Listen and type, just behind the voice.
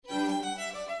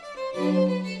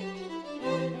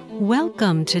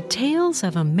Welcome to Tales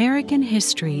of American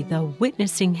History, the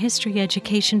Witnessing History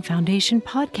Education Foundation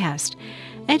podcast,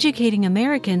 educating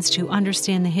Americans to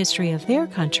understand the history of their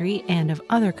country and of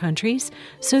other countries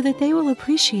so that they will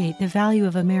appreciate the value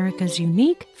of America's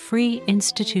unique, free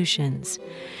institutions.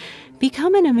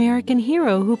 Become an American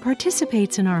hero who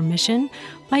participates in our mission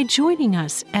by joining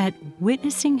us at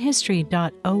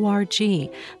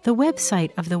witnessinghistory.org, the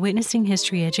website of the Witnessing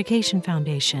History Education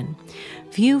Foundation.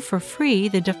 View for free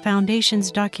the Foundation's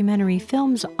documentary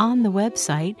films on the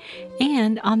website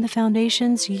and on the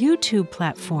Foundation's YouTube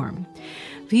platform.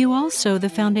 View also the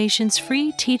Foundation's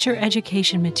free teacher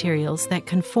education materials that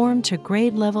conform to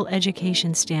grade-level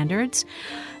education standards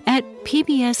at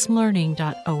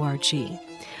pbslearning.org.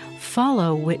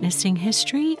 Follow Witnessing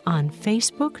History on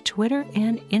Facebook, Twitter,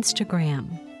 and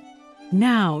Instagram.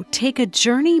 Now, take a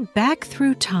journey back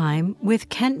through time with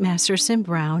Kent Masterson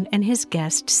Brown and his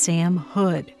guest, Sam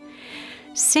Hood.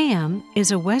 Sam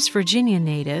is a West Virginia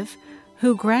native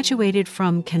who graduated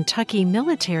from Kentucky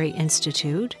Military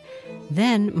Institute,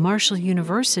 then Marshall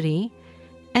University,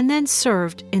 and then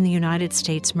served in the United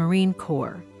States Marine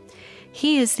Corps.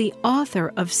 He is the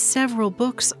author of several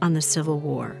books on the Civil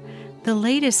War, the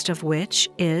latest of which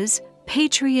is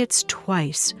Patriots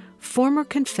Twice, Former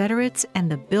Confederates and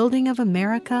the Building of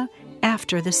America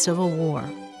After the Civil War.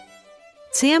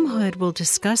 Sam Hood will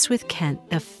discuss with Kent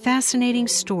the fascinating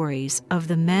stories of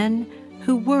the men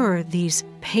who were these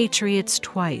Patriots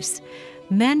Twice,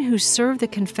 men who served the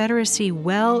Confederacy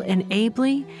well and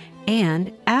ably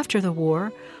and, after the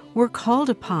war, were called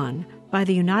upon by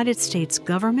the United States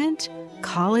government,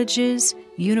 colleges,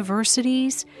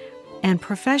 universities, and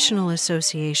professional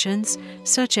associations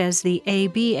such as the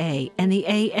ABA and the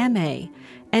AMA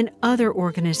and other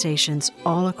organizations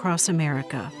all across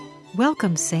America.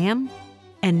 Welcome, Sam.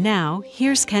 And now,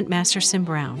 here's Kent Masterson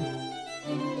Brown.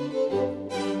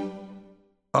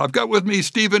 I've got with me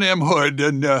Stephen M. Hood,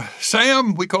 and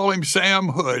Sam, we call him Sam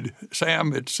Hood.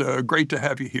 Sam, it's great to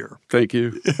have you here. Thank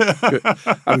you.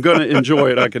 I'm going to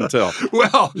enjoy it, I can tell.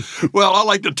 Well, I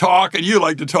like to talk, and you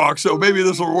like to talk, so maybe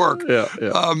this will work. Yeah.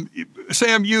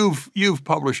 Sam, you've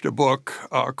published a book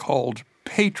called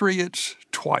Patriots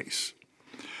Twice,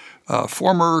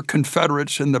 Former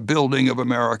Confederates in the Building of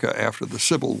America After the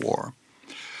Civil War.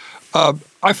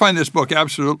 I find this book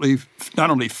absolutely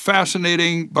not only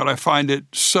fascinating, but I find it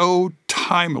so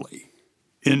timely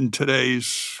in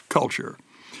today's culture.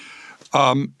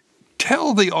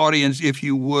 Tell the audience, if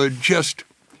you would, just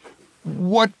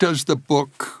what does the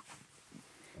book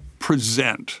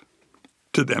present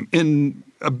to them in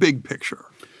a big picture?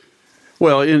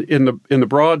 Well, in the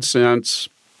broad sense,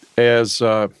 as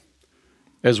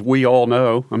we all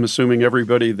know, I'm assuming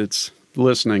everybody that's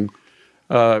listening,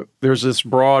 there's this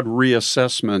broad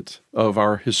reassessment of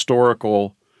our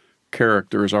historical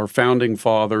characters, our founding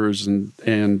fathers and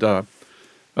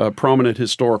prominent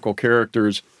historical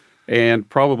characters, and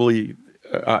probably,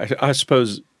 I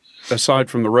suppose, aside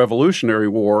from the Revolutionary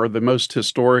War, the most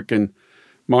historic and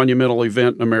monumental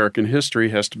event in American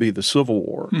history has to be the Civil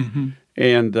War. Mm-hmm.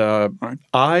 And right.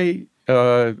 I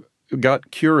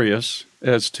got curious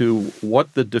as to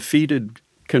what the defeated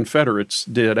Confederates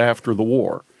did after the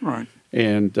war. Right.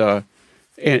 And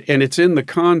it's in the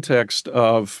context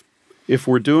of, if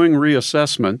we're doing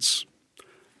reassessments,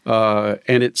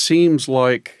 and it seems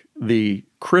like the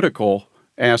critical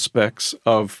aspects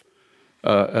of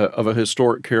a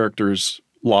historic character's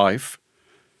life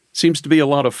seems to be a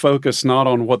lot of focus not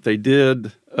on what they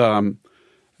did that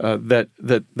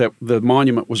the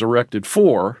monument was erected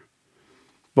for,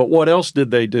 but what else did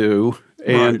they do,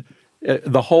 and right.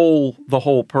 the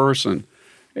whole person,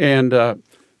 and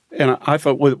I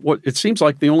thought, what it seems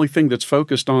like the only thing that's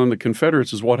focused on the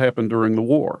Confederates is what happened during the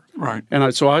war. Right.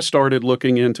 And so I started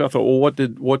looking into. I thought, well,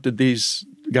 what did these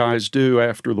guys do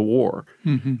after the war?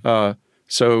 Mm-hmm.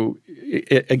 So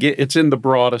again, it's in the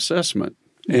broad assessment.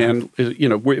 Yeah. And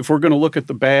if we're going to look at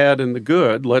the bad and the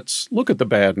good, let's look at the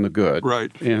bad and the good.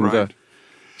 Right. And right.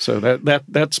 So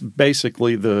that's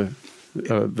basically the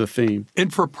theme.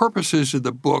 And for purposes of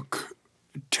the book,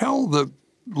 tell the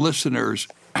listeners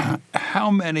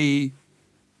how many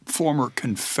former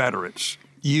Confederates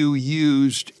you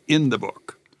used in the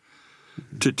book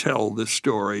to tell the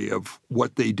story of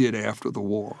what they did after the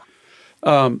war.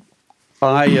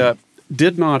 I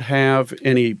did not have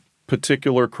any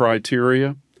particular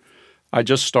criteria. I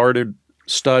just started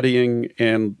studying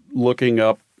and looking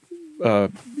up,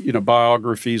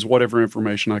 biographies, whatever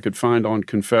information I could find on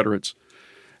Confederates,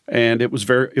 and it was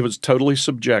totally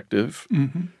subjective.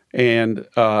 Mm-hmm. And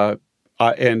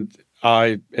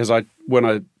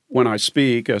when I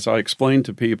speak, as I explain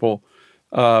to people,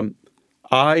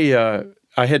 I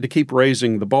had to keep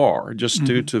raising the bar just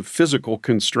due to physical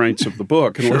constraints of the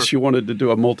book, unless you wanted to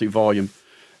do a multi-volume.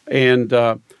 And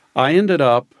I ended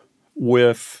up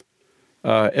with,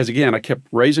 I kept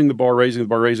raising the bar,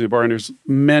 and there's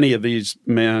many of these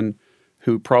men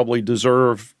who probably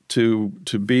deserve to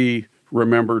be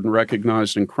remembered and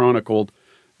recognized and chronicled.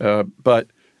 But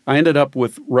I ended up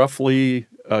with roughly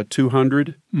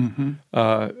 200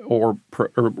 or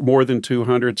more than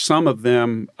 200, some of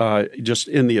them just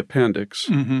in the appendix.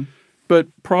 But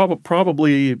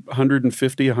probably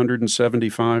 150,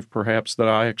 175 perhaps that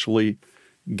I actually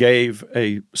gave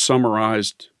a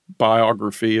summarized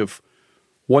biography of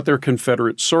what their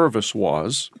Confederate service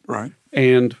was, Right.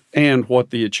 and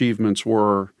what the achievements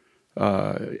were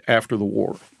after the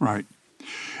war. Right.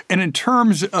 And in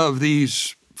terms of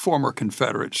these former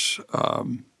Confederates,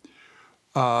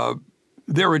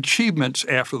 their achievements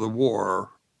after the war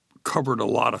covered a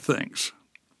lot of things.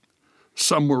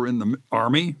 Some were in the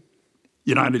Army,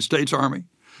 United States Army.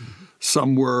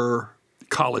 Some were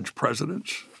college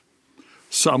presidents.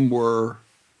 Some were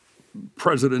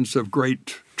presidents of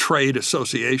great trade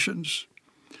associations.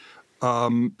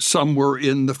 Some were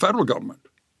in the federal government.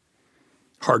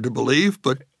 Hard to believe,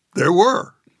 but there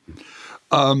were.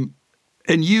 And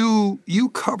you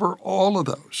cover all of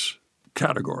those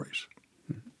categories,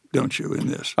 don't you, in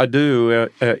this? I do.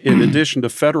 In addition to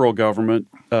federal government,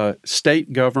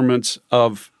 state governments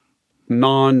of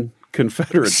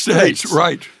non-Confederate states.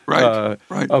 Right.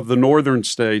 Of the northern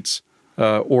states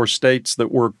or states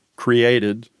that were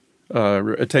created,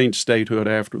 attained statehood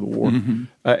after the war,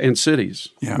 and cities,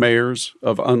 mayors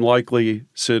of unlikely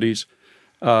cities.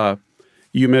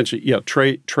 You mentioned,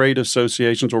 trade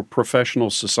associations or professional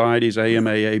societies, AMA,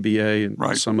 ABA,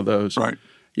 and some of those. Right.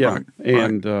 Yeah,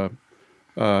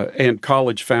 and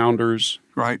college founders.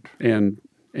 Right. And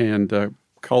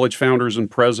college founders and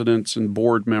presidents and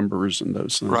board members and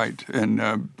those things. Right,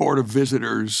 and Board of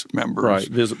Visitors members.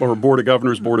 Right, or Board of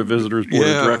Governors, Board of Visitors, Board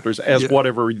of Directors, as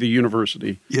whatever the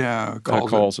university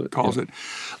calls it.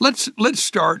 Let's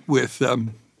start with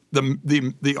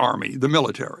the Army, the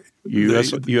military.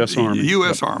 U.S. Army.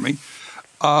 U.S. Army.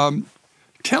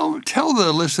 Tell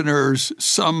the listeners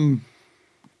some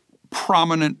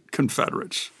prominent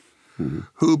Confederates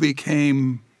who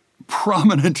became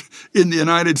prominent in the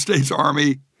United States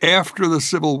Army after the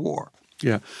Civil War.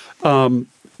 Yeah. Kent,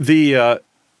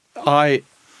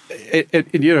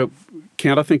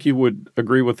 I think you would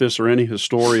agree with this, or any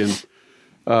historian.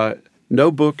 No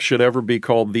book should ever be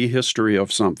called The History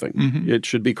of Something. It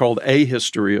should be called A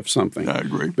History of Something. I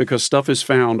agree. Because stuff is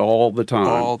found all the time.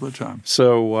 All the time.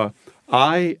 So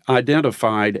I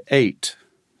identified 8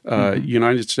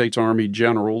 United States Army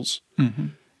generals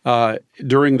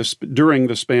during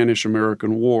the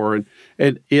Spanish-American War, and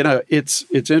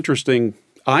it's interesting.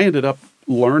 I ended up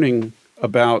learning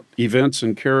about events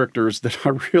and characters that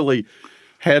I really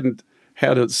hadn't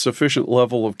had a sufficient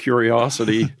level of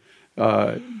curiosity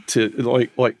to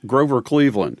like Grover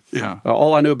Cleveland. Yeah.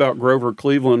 All I knew about Grover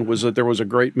Cleveland was that there was a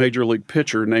great major league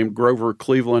pitcher named Grover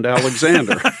Cleveland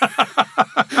Alexander.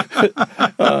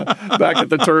 Back at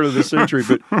the turn of the century,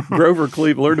 but Grover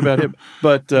Cleveland, learned about him.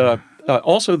 But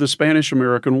also the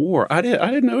Spanish-American War. I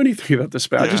didn't know anything about the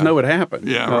Spanish. I just know it happened.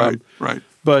 Yeah, right.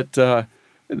 But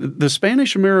the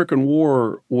Spanish-American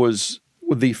War was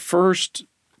the first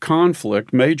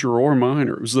conflict, major or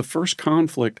minor. It was the first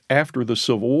conflict after the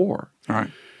Civil War.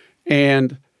 Right.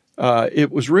 And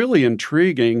it was really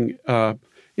intriguing.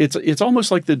 It's almost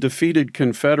like the defeated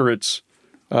Confederates.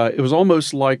 It was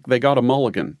almost like they got a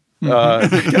mulligan. They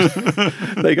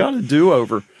got a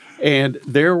do-over. And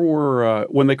there were,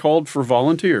 when they called for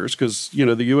volunteers, because,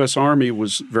 the U.S. Army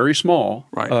was very small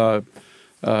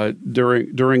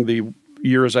during the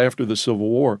years after the Civil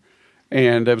War.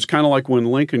 And it was kind of like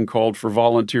when Lincoln called for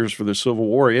volunteers for the Civil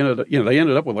War. They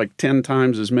ended up with like 10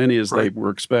 times as many as they were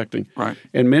expecting. Right.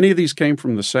 And many of these came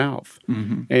from the South.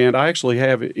 And I actually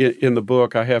have, in the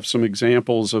book, I have some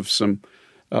examples of some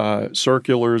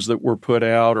circulars that were put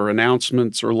out, or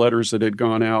announcements or letters that had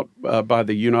gone out by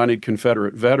the United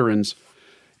Confederate Veterans,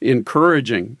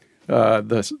 encouraging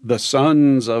the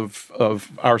sons of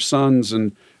our sons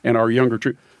and our younger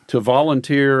troops to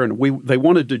volunteer, and they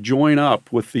wanted to join up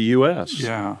with the U.S.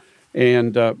 Yeah.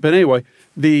 And but anyway,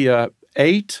 the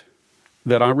 8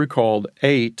 that I recalled,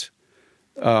 8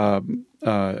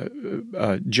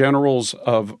 generals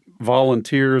of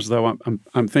volunteers, though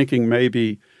I'm thinking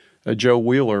maybe Joe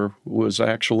Wheeler was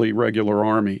actually regular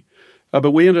Army, but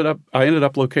I ended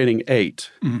up locating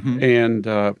 8,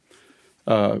 and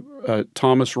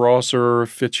Thomas Rosser,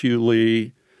 Fitzhugh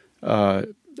Lee,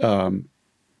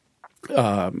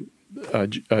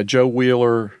 Joe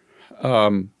Wheeler,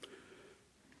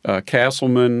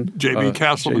 Castleman. J.B.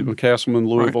 Castleman. J.B. Castleman,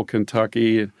 Louisville, Right.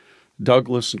 Kentucky.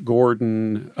 Douglas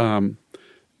Gordon,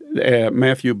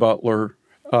 Matthew Butler,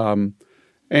 and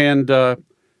the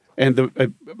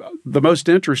most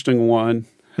interesting one,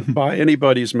 by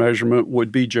anybody's measurement,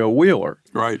 would be Joe Wheeler.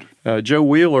 Right. Joe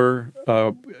Wheeler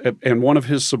and one of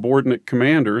his subordinate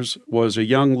commanders was a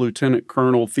young Lieutenant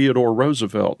Colonel Theodore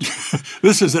Roosevelt.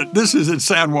 This is at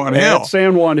San Juan Hill. At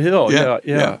San Juan Hill,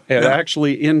 Yeah. and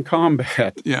actually in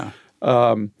combat. Yeah.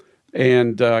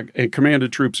 And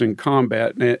commanded troops in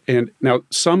combat. And now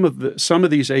some of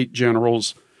these 8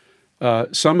 generals,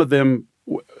 some of them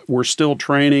were still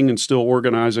training and still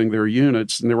organizing their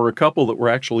units, and there were a couple that were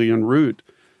actually en route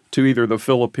to either the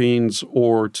Philippines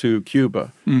or to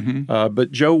Cuba. Mm-hmm.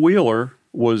 But Joe Wheeler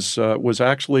was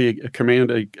actually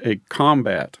commanding a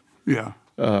combat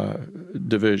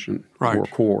division or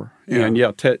corps. Yeah.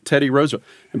 And Teddy Roosevelt.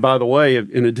 And by the way,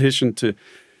 in addition to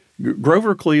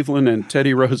Grover Cleveland and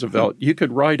Teddy Roosevelt, you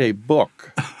could write a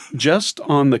book just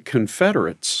on the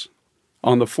Confederates,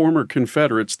 on the former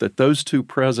Confederates that those 2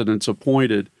 presidents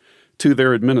appointed to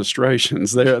their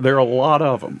administrations. There are a lot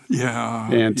of them.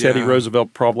 Yeah. And Teddy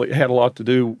Roosevelt probably had a lot to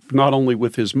do not only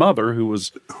with his mother, who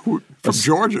was from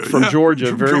Georgia. From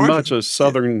Georgia, very much a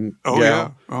Southern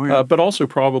gal, but also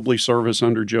probably service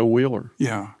under Joe Wheeler.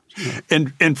 Yeah.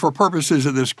 And for purposes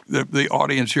of this, the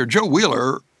audience here, Joe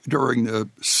Wheeler, during the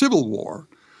Civil War,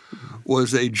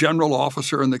 was a general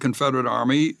officer in the Confederate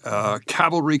Army,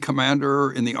 cavalry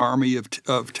commander in the Army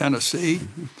of Tennessee.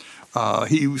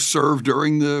 He served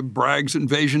during the Bragg's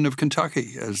invasion of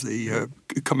Kentucky as the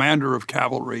commander of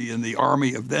cavalry in the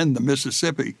Army of then the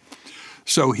Mississippi.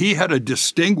 So he had a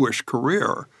distinguished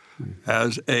career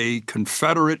as a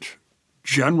Confederate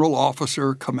general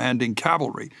officer commanding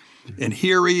cavalry. And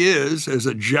here he is as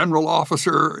a general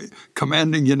officer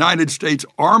commanding United States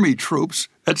Army troops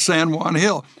at San Juan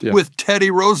Hill with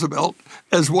Teddy Roosevelt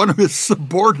as one of his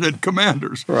subordinate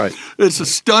commanders. Right. It's a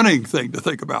stunning thing to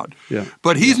think about. Yeah.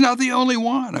 But he's not the only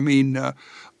one. I mean,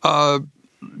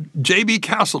 J.B.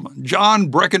 Castleman, John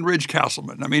Breckinridge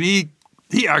Castleman. I mean,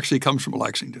 he actually comes from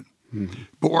Lexington. Mm-hmm.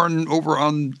 Born over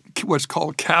on what's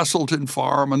called Castleton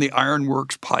Farm on the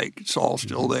Ironworks Pike. It's all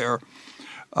still there.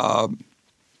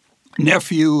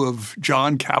 Nephew of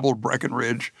John Cabell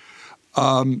Breckinridge.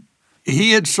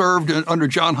 He had served under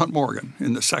John Hunt Morgan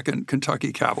in the 2nd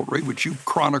Kentucky Cavalry, which you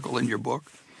chronicle in your book.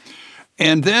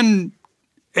 And then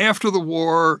after the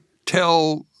war,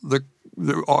 tell the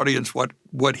audience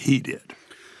what he did.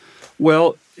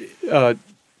 Well,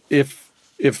 if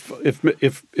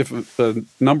a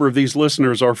number of these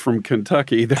listeners are from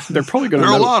Kentucky, they're probably going to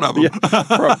know. There are a lot of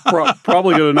them.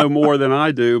 Probably going to know more than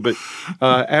I do. But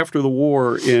after the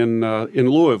war in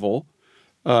Louisville,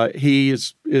 he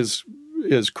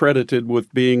is credited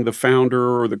with being the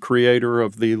founder or the creator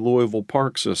of the Louisville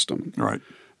Park system. Right.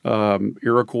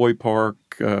 Iroquois Park,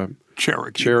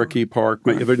 Cherokee Park.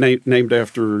 Right. They're named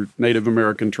after Native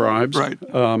American tribes. Right.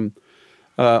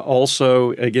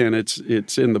 Also, again,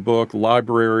 it's in the book.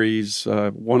 Libraries.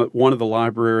 One of the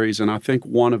libraries, and I think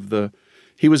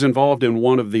he was involved in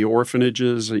one of the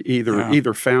orphanages.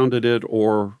 Either founded it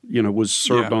or was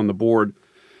served on the board.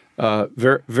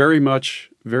 Very much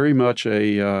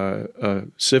a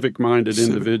civic-minded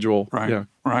individual. Right. Yeah.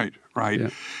 Right. Yeah.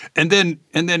 And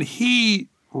then he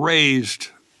raised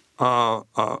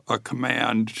a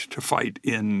command to fight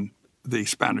in the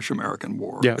Spanish-American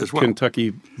War as well.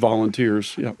 Kentucky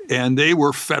Volunteers. Yeah. And they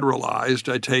were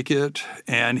federalized, I take it.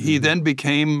 And he then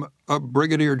became a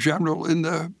brigadier general in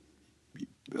the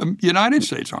United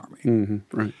States Army. Mm-hmm.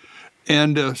 Right.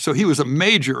 And so he was a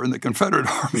major in the Confederate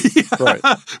Army. Right.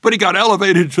 But he got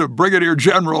elevated to brigadier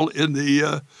general in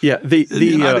the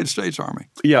United States Army.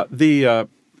 Yeah.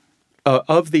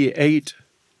 Of the 8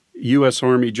 U.S.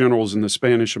 Army generals in the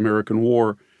Spanish-American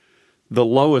War, the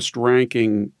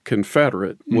lowest-ranking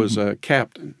Confederate was a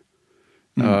captain.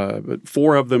 But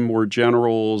 4 of them were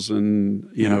generals and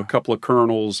a couple of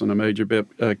colonels and a major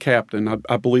captain.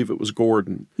 I believe it was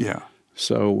Gordon. Yeah.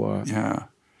 So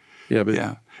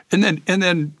And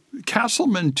then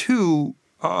Castleman too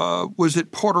was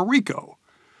at Puerto Rico.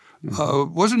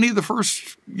 Wasn't he the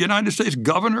first United States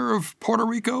governor of Puerto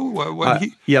Rico?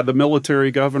 The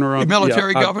military governor. The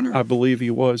military governor? I believe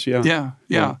he was. Yeah.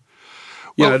 Yeah.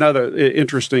 Well, another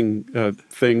interesting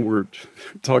thing we're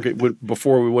talking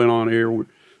before we went on air. We're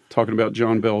talking about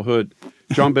John Bell Hood.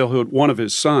 John Bell Hood, one of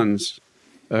his sons,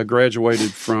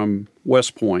 graduated from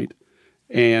West Point,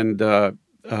 and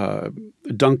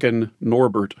Duncan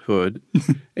Norbert Hood,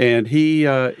 and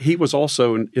he was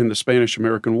also in the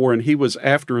Spanish-American War, and he was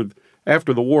after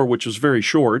the war, which was very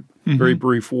short, very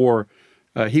brief war.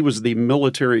 He was the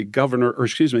military governor,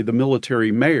 the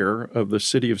military mayor of the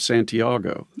city of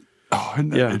Santiago. Oh, isn't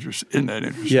that interesting?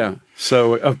 Yeah.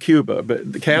 So of Cuba,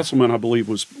 but Castleman, I believe,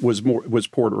 was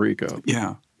Puerto Rico.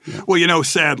 Yeah. Well,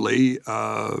 sadly,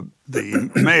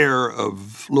 the mayor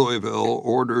of Louisville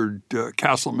ordered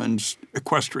Castleman's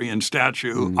equestrian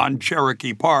statue on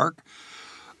Cherokee Park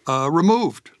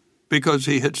removed because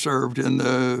he had served in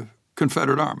the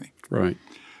Confederate Army. Right.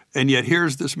 And yet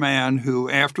here's this man who,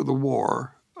 after the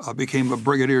war, became a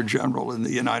brigadier general in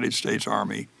the United States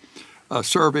Army,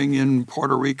 serving in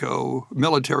Puerto Rico,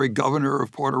 military governor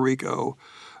of Puerto Rico,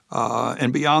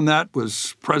 and beyond that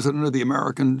was president of the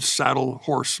American Saddle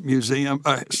Horse Museum,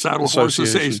 Horse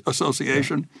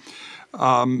Association,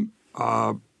 and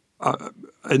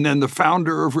then the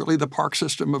founder of really the park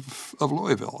system of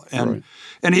Louisville. And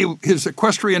his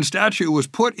equestrian statue was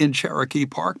put in Cherokee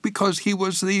Park because he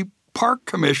was the park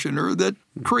commissioner that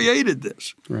created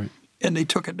this. Right. And they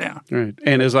took it down. Right.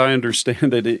 And as I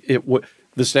understand it,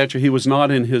 the statue, he was not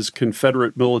in his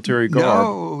Confederate military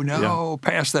garb. No.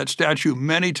 Passed that statue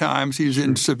many times. He's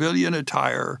in civilian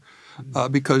attire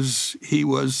because he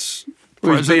was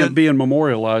president. He's being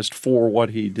memorialized for what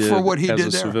he did as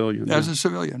a civilian. As a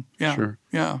civilian, yeah. Sure.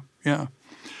 Yeah.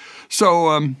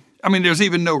 So, there's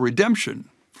even no redemption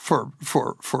for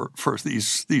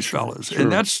these fellas. Sure.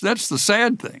 And that's the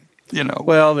sad thing.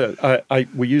 Well,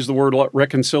 we use the word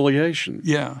reconciliation.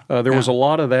 Yeah, there was a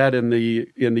lot of that in the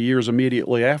years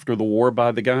immediately after the war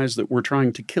by the guys that were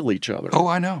trying to kill each other. Oh,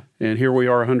 I know. And here we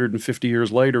are, 150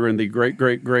 years later, and the great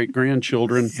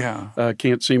grandchildren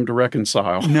can't seem to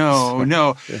reconcile.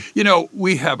 No.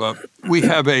 We have a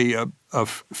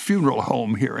funeral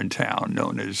home here in town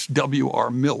known as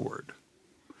W.R. Millward,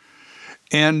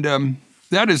 and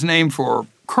that is named for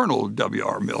Colonel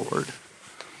W.R. Millward,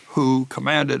 who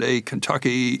commanded a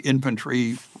Kentucky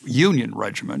infantry Union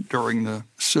regiment during the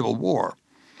Civil War.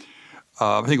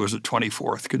 I think it was the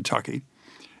 24th Kentucky.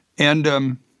 And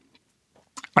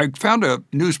I found a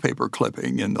newspaper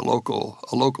clipping in a local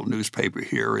newspaper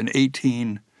here in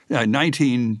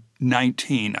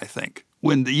 1919, I think,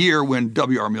 when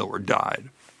W.R. Millward died.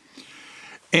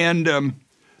 And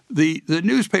the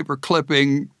newspaper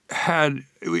clipping had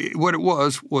what it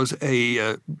was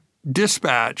a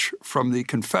dispatch from the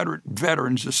Confederate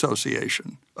Veterans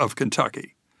Association of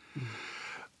Kentucky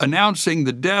announcing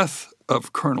the death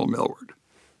of Colonel Millward.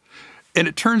 And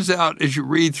it turns out, as you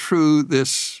read through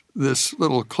this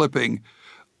little clipping,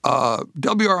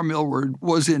 W.R. Millward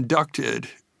was inducted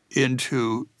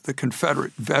into the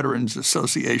Confederate Veterans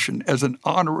Association as an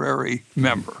honorary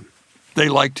member. They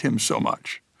liked him so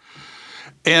much.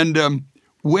 And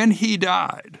when he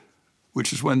died,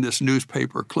 which is when this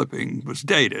newspaper clipping was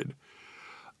dated,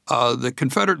 the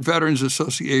Confederate Veterans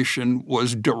Association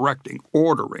was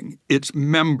ordering its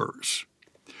members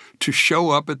to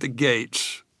show up at the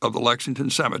gates of the Lexington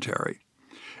Cemetery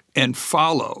and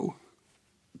follow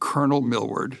Colonel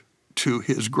Millward to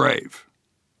his grave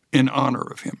in honor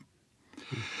of him.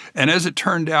 And as it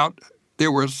turned out,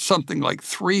 there were something like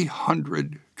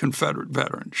 300 Confederate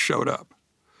veterans showed up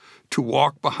to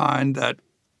walk behind that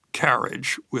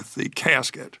carriage with the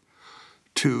casket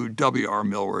to W.R.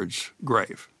 Millward's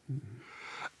grave.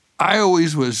 I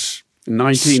always was... In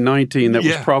 1919, that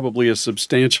was probably a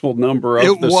substantial number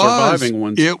of surviving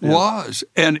ones. It was.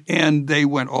 And they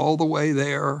went all the way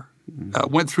there,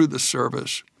 went through the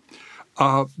service,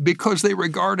 because they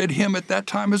regarded him at that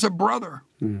time as a brother.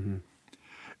 Mm-hmm.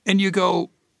 And you go,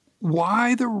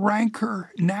 why the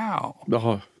rancor now?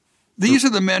 These are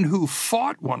the men who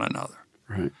fought one another.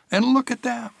 Right. And look at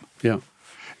them. Yeah.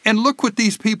 And look what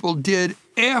these people did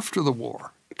after the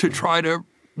war to try to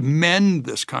mend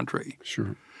this country.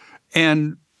 Sure.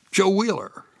 And Joe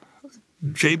Wheeler,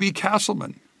 J.B.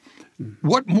 Castleman,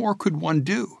 what more could one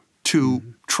do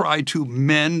to try to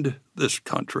mend this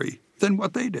country than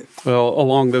what they did? Well,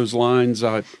 along those lines,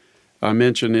 I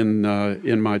mentioned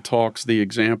in my talks the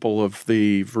example of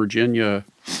the Virginia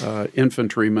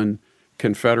infantryman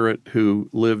Confederate who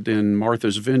lived in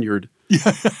Martha's Vineyard,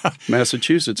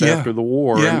 Massachusetts, after the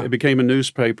war, and became a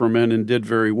newspaperman and did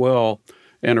very well,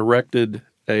 and erected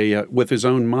with his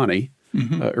own money,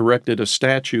 erected a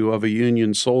statue of a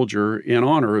Union soldier in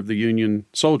honor of the Union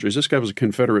soldiers. This guy was a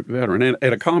Confederate veteran and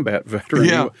a combat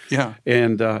veteran.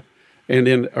 And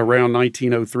in around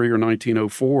 1903 or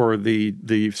 1904,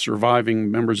 the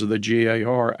surviving members of the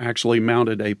GAR actually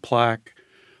mounted a plaque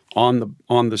on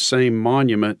the same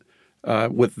monument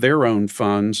with their own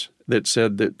funds that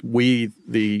said that we,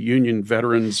 the Union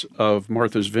veterans of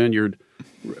Martha's Vineyard,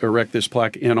 erect this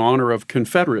plaque in honor of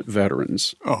Confederate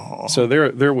veterans. Oh. So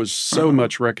there was so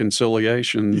much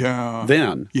reconciliation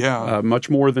then, much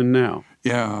more than now.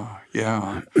 Yeah,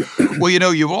 yeah. Well,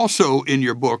 you've also in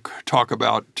your book talk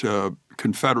about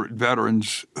Confederate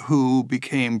veterans who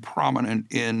became prominent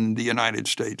in the United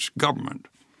States government.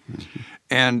 Mm-hmm.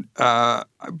 And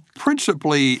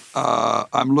principally,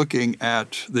 I'm looking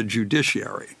at the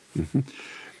judiciary. Mm-hmm.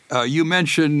 You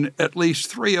mention at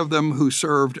least 3 of them who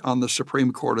served on the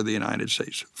Supreme Court of the United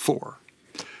States, 4.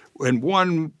 And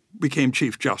 1 became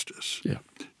Chief Justice. Yeah.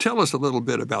 Tell us a little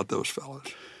bit about those fellows.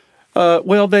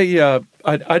 Well, they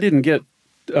I didn't get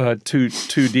too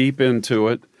deep into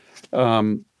it.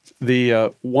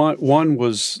 The one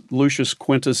was Lucius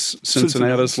Quintus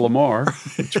Cincinnatus Lamar,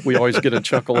 which we always get a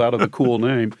chuckle out of the cool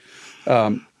name,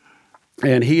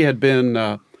 and he had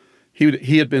been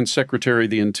he had been Secretary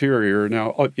of the Interior.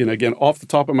 Now, again, off the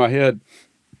top of my head,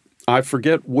 I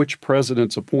forget which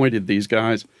presidents appointed these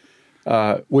guys.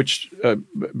 Which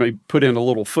may put in a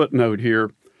little footnote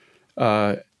here.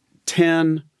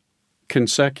 10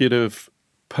 consecutive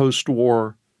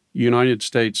post-war United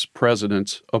States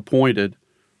presidents appointed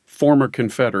former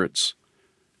Confederates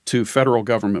to federal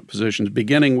government positions,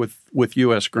 beginning with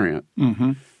U.S. Grant,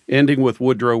 mm-hmm. ending with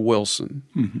Woodrow Wilson.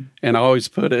 Mm-hmm. And I always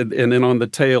put it, and then on the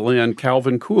tail end,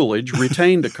 Calvin Coolidge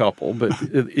retained a couple, but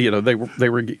they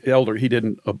were elder. He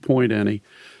didn't appoint any.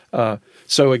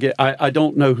 So again, I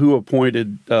don't know who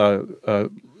appointed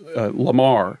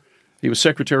Lamar. He was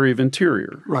Secretary of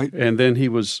Interior, right? And then he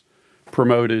was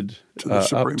promoted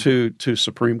up to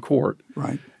Supreme Court,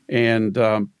 right? And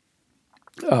again,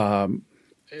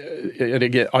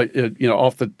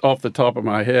 off the top of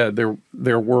my head,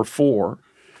 there were 4.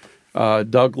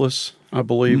 Douglas, I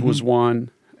believe, mm-hmm. was one,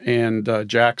 and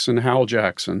Hal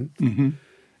Jackson. Mm-hmm.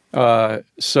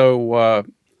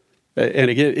 And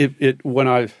again, when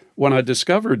I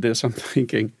discovered this, I'm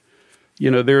thinking,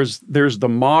 there's the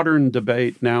modern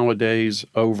debate nowadays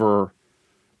over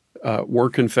were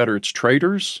Confederates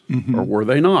traitors mm-hmm. or were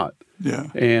they not? Yeah.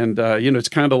 And it's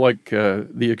kind of like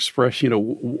the expression,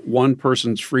 one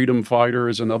person's freedom fighter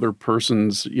is another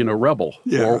person's rebel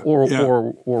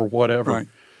or whatever. Right.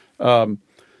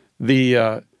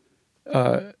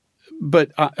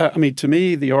 But I mean, to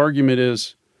me, the argument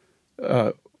is.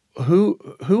 Who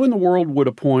in the world would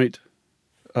appoint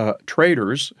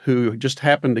traitors who just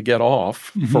happened to get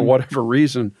off mm-hmm. for whatever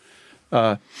reason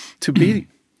to be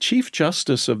Chief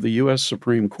Justice of the U.S.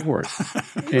 Supreme Court,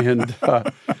 and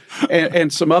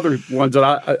some other ones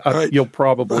that right. You'll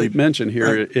probably right. mention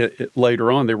here right.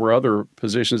 Later on. There were other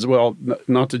positions. Well,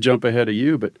 not to jump ahead of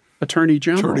you, but Attorney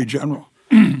General. Attorney General.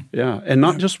 Yeah, and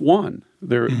not just one.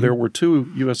 There were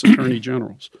 2 U.S. Attorney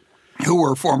Generals. Who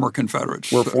were former Confederates.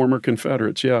 Former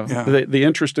Confederates, yeah. The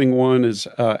interesting one is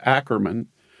Ackerman,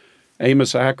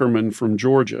 Amos Ackerman from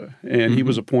Georgia, and mm-hmm. he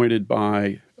was appointed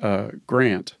by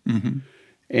Grant. Mm-hmm.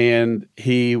 And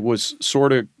he was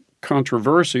sort of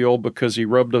controversial because he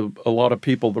rubbed a lot of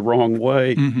people the wrong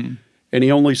way, mm-hmm. and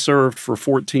he only served for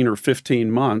 14 or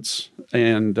 15 months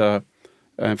and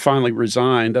finally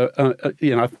resigned.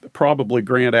 Probably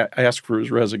Grant asked for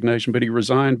his resignation, but he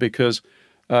resigned because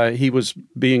he was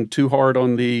being too hard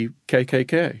on the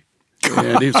KKK.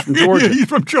 And he's from Georgia. He's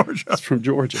from Georgia. He's from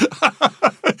Georgia.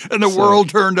 And the world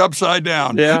turned upside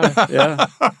down. Yeah.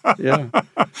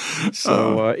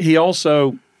 So he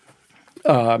also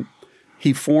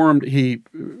he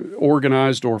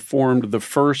organized or formed the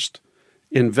first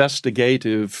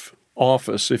investigative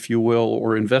office, if you will,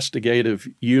 or investigative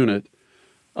unit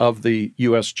of the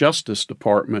U.S. Justice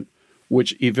Department,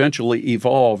 which eventually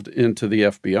evolved into the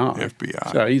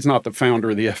FBI. So he's not the founder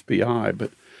of the FBI,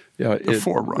 but the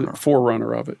forerunner.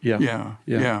 Forerunner of it.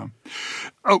 Yeah.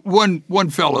 One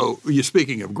fellow, you're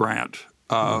speaking of Grant,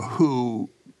 who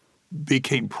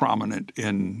became prominent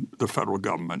in the federal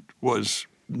government was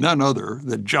none other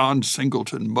than John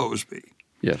Singleton Mosby.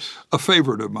 Yes. A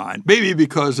favorite of mine. Maybe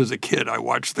because as a kid I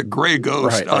watched The Gray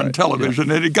Ghost on television,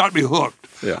 and it got me hooked.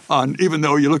 Yeah. Even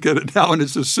though you look at it now and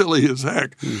it's as silly as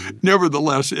heck, mm-hmm.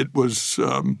 nevertheless it was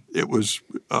an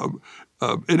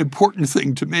important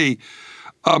thing to me.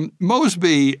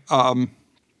 Mosby,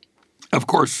 of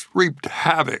course, wreaked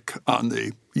havoc on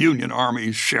the Union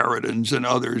Army's Sheridans and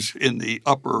others in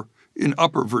Upper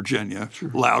Virginia, sure.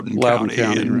 Loudoun County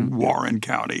and Warren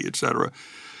County, et cetera.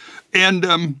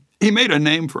 And he made a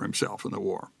name for himself in the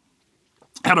war.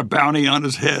 Had a bounty on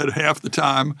his head half the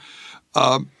time.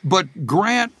 But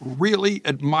Grant really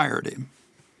admired him,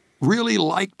 really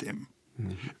liked him.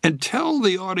 Mm-hmm. And tell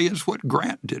the audience what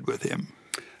Grant did with him.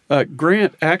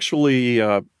 Grant actually,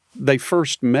 they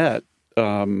first met,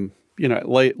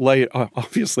 late.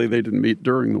 Obviously, they didn't meet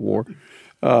during the war.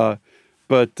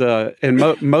 But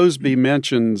Mosby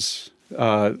mentions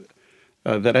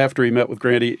that after he met with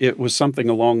Grant, it was something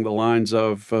along the lines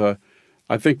of,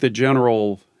 I think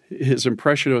his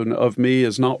impression of me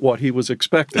is not what he was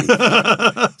expecting.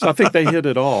 So I think they hit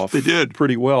it off. They did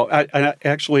pretty well. I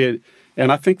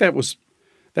think that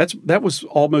was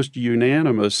almost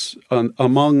unanimous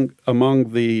among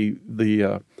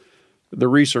the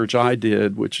research I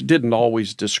did, which didn't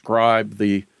always describe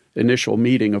the initial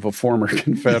meeting of a former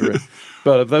Confederate,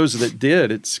 but of those that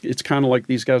did, it's kind of like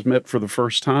these guys met for the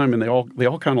first time, and they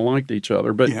all kind of liked each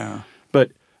other. But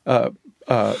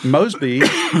Mosby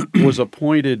was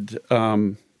appointed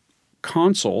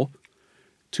consul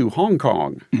to Hong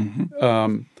Kong.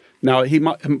 Mm-hmm. Now he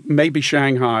maybe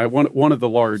Shanghai, one of the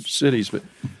large cities,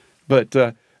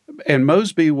 but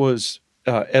Mosby was.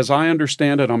 As I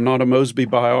understand it, I'm not a Mosby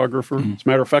biographer. Mm-hmm. As a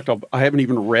matter of fact, I haven't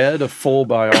even read a full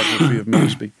biography of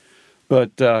Mosby.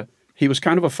 But he was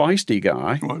kind of a feisty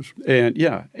guy. He was.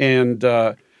 And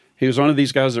he was one of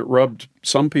these guys that rubbed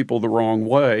some people the wrong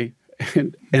way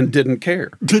and didn't care.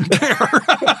 Didn't care.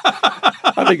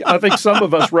 I think some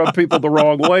of us rub people the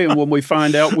wrong way, and when we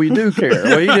find out, we do care.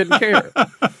 Well, he didn't care.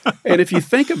 And if you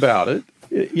think about it,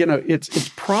 it's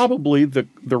probably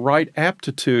the right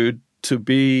aptitude to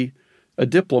be a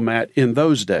diplomat in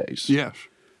those days. Yes.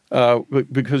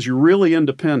 Because you're really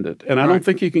independent. And I don't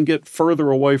think you can get further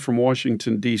away from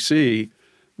Washington, D.C.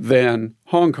 than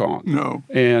Hong Kong. No.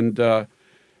 And that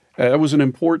was an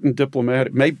important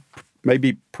diplomatic,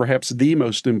 maybe perhaps the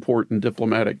most important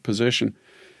diplomatic position.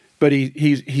 But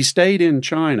he stayed in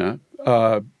China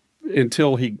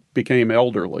until he became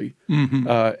elderly. Mm-hmm.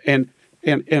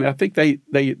 And I think they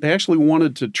actually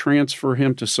wanted to transfer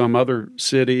him to some other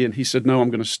city, and he said, "No, I'm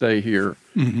going to stay here."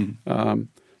 Mm-hmm.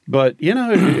 But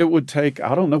it would take,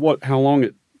 I don't know how long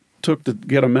it took to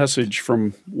get a message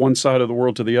from one side of the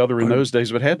world to the other in those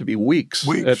days, but it had to be weeks.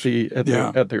 at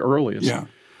the earliest. Yeah.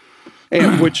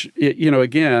 And which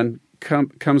again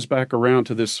comes back around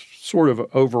to this sort of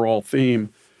overall theme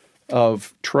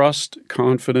of trust,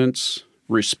 confidence,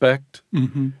 respect.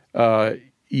 Mm-hmm.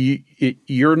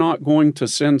 You're not going to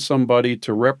send somebody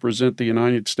to represent the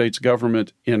United States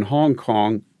government in Hong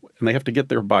Kong, and they have to get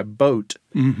there by boat.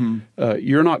 Mm-hmm.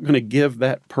 You're not going to give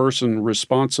that person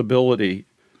responsibility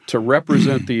to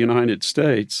represent the United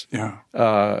States. Yeah.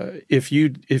 If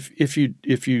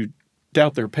you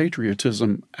doubt their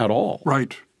patriotism at all.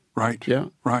 Right. Yeah.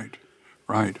 Right.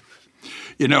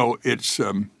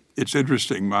 It's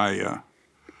interesting. My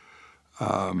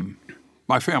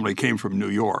family came from New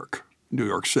York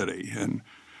City, and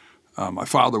my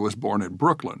father was born in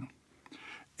Brooklyn.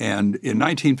 And in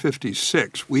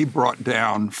 1956, we brought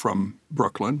down from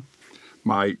Brooklyn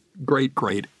my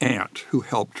great-great-aunt who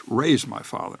helped raise my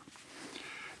father.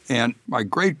 And my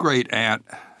great-great-aunt,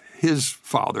 his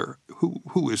father,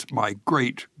 who is my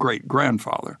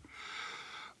great-great-grandfather,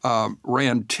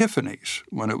 ran Tiffany's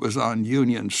when it was on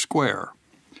Union Square.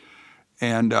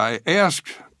 And I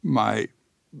asked my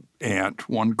aunt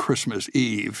one Christmas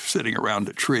Eve, sitting around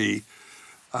a tree,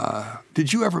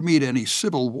 did you ever meet any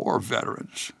Civil War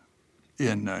veterans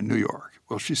in New York?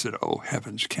 Well, she said, oh,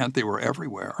 heavens, Kent, they were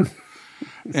everywhere.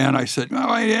 And I said,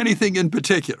 no, anything in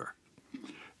particular?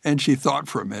 And she thought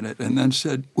for a minute and then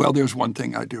said, well, there's one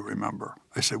thing I do remember.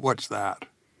 I said, what's that?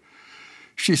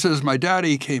 She says, my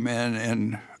daddy came in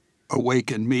and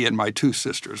awakened me and my two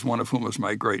sisters, one of whom was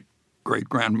my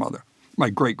great-grandmother,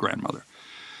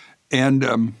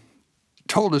 and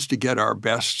told us to get our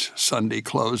best Sunday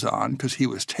clothes on because he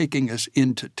was taking us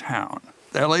into town.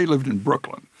 L.A. lived in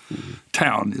Brooklyn. Mm-hmm.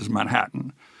 Town is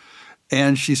Manhattan.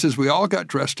 And she says, we all got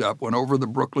dressed up, went over the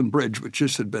Brooklyn Bridge, which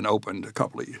just had been opened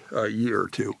a year or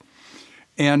two,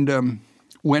 and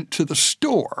went to the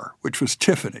store, which was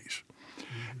Tiffany's.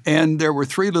 Mm-hmm. And there were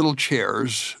 3 little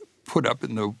chairs put up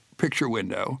in the picture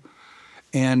window,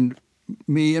 and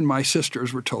me and my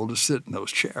sisters were told to sit in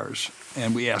those chairs.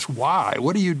 And we asked, why?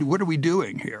 What are we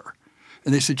doing here?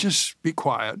 And they said, just be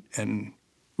quiet and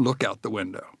look out the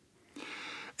window.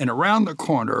 And around the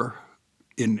corner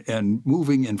and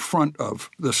moving in front of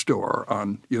the store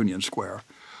on Union Square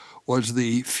was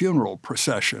the funeral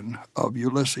procession of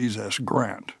Ulysses S.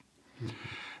 Grant. Mm-hmm.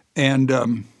 And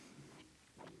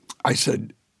I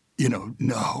said,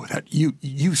 no, that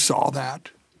you saw that?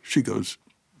 She goes,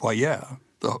 well, yeah.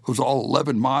 It was all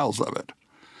 11 miles of it.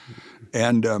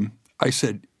 And I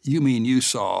said, you mean you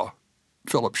saw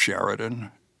Philip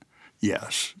Sheridan?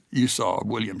 Yes. You saw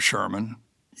William Sherman?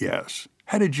 Yes.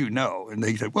 How did you know? And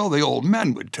they said, well, the old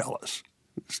men would tell us.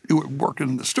 They were working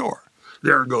in the store.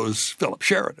 There goes Philip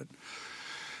Sheridan.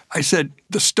 I said,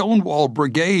 the Stonewall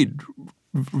Brigade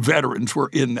veterans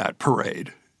were in that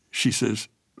parade. She says,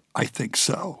 I think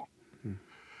so.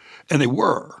 And they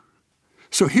were.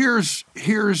 So here's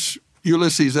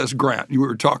Ulysses S. Grant. You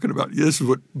were talking about, this is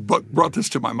what brought this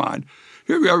to my mind.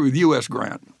 Here we are with U.S.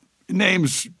 Grant. He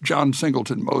names John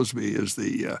Singleton Mosby as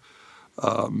to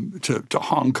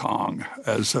Hong Kong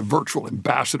as a virtual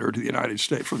ambassador to the United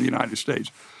States, for the United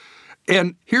States.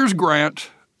 And here's Grant.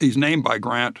 He's named by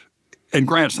Grant. And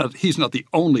he's not the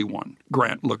only one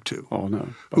Grant looked to,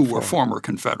 who were former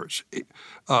Confederates.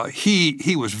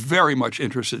 He was very much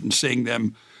interested in seeing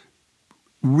them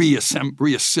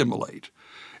reassimilate,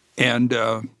 and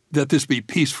that this be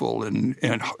peaceful and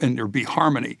there be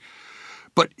harmony.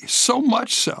 But so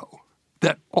much so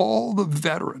that all the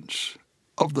veterans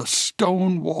of the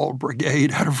Stonewall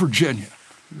Brigade out of Virginia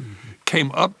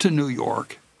came up to New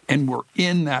York and were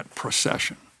in that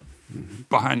procession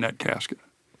behind that casket.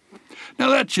 Now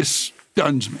that just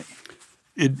stuns me.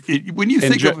 When you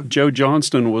think of Joe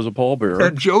Johnston was a pallbearer.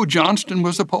 And Joe Johnston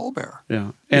was a pallbearer.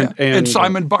 Yeah, and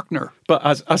Simon Buckner.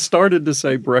 But I started to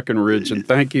say Breckinridge, and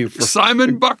thank you for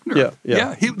Simon Buckner.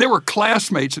 Yeah. They were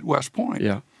classmates at West Point.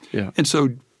 Yeah. And so,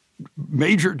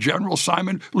 Major General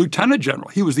Simon, Lieutenant General.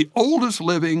 He was the oldest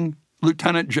living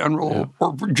Lieutenant General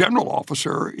or General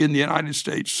officer in the United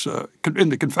States, in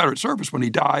the Confederate service when he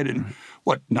died in,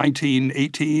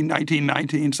 1918,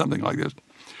 1919, something like this.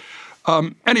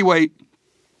 Anyway,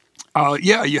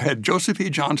 you had Joseph E.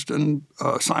 Johnston,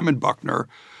 Simon Buckner,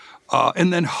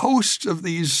 and then hosts of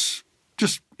these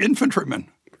just infantrymen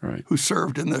who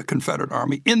served in the Confederate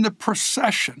Army in the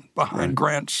procession behind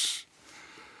Grant's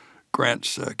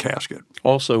casket.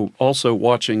 Also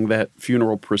watching that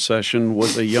funeral procession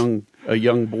was a young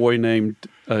boy named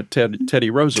Teddy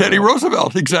Roosevelt. Teddy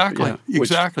Roosevelt, exactly,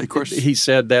 exactly. Of course, he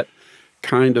said that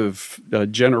kind of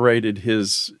generated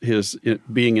his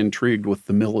being intrigued with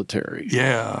the military.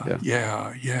 Yeah.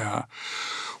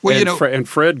 Well, and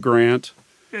Fred Grant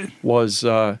was.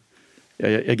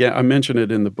 Again, I mentioned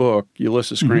it in the book.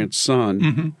 Ulysses Grant's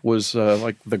son was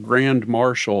like the Grand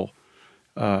Marshal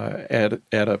at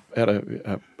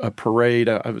a parade.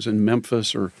 I was in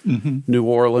Memphis or New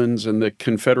Orleans, and the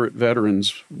Confederate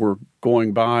veterans were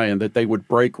going by, and that they would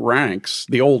break ranks.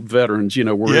 The old veterans,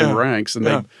 were in ranks, and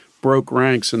they broke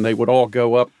ranks, and they would all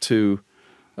go up to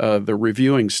the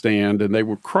reviewing stand, and they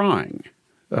were crying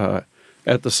at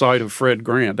the sight of Fred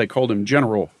Grant. They called him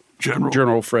General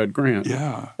Fred Grant.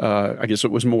 Yeah. I guess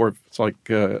it was more. It's like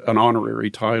an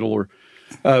honorary title, or.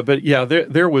 But yeah,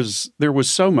 there was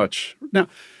so much. Now,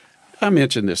 I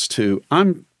mentioned this too.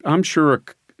 I'm sure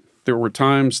there were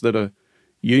times that a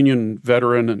Union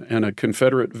veteran and a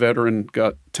Confederate veteran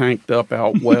got tanked up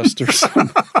out west or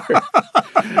something,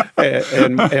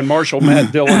 and Marshal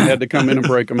Matt Dillon had to come in and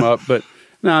break them up. But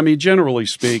no, I mean, generally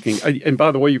speaking. And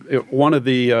by the way, one of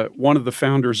the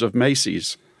founders of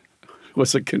Macy's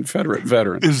was a Confederate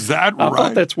veteran. Is that right? I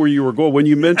thought that's where you were going when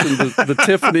you mentioned the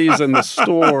Tiffany's and the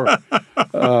store.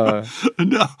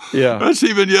 No, that's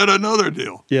even yet another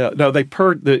deal. Yeah, no,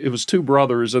 it was two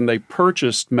brothers, and they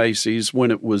purchased Macy's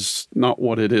when it was not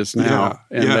what it is now,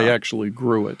 and they actually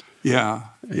grew it. Yeah.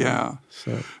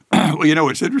 So. Well,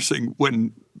 it's interesting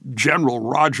when General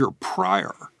Roger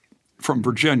Pryor from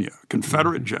Virginia,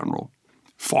 Confederate general,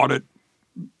 fought at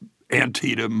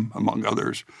Antietam, among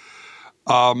others.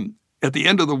 At the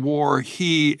end of the war,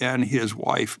 he and his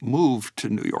wife moved to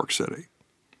New York City.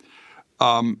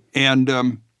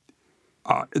 In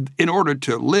order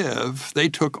to live, they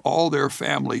took all their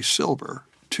family silver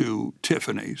to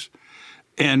Tiffany's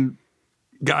and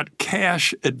got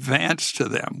cash advanced to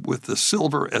them with the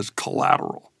silver as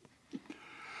collateral.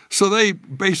 So they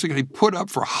basically put up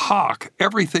for hock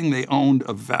everything they owned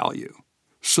of value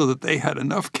so that they had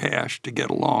enough cash to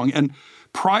get along. And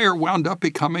Pryor wound up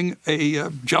becoming a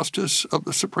justice of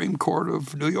the Supreme Court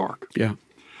of New York. Yeah.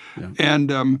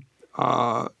 And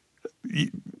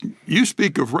you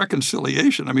speak of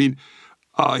reconciliation. I mean,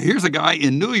 here's a guy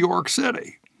in New York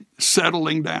City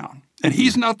settling down. And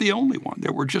he's not the only one.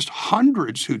 There were just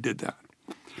hundreds who did that.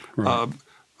 Right.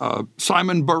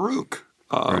 Simon Baruch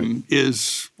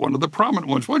is one of the prominent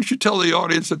ones. Why don't you tell the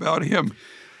audience about him?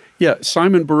 Yeah,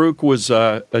 Simon Baruch was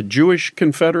a Jewish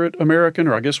Confederate American,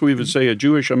 or I guess we would say a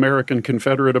Jewish American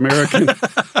Confederate American.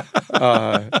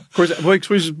 Of course,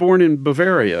 he was born in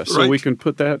Bavaria, so we can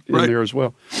put that in there as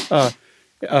well.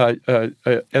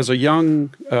 As a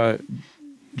young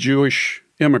Jewish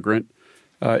immigrant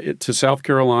to South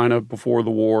Carolina before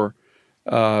the war,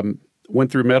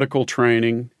 went through medical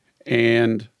training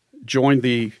and joined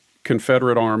the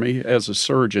Confederate Army as a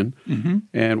surgeon,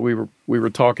 and we were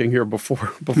talking here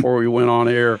before we went on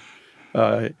air.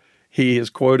 He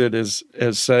is quoted as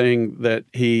saying that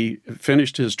he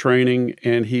finished his training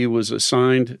and he was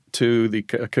assigned to the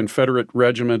Confederate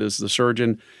regiment as the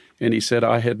surgeon, and he said,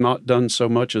 I had not done so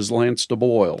much as lanced a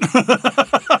boil.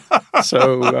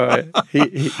 So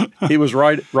he was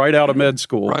right out of med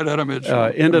school. Right out of med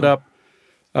school. Ended up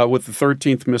with the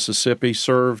 13th Mississippi,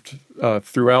 served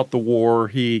throughout the war.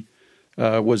 He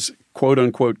was, quote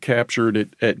unquote,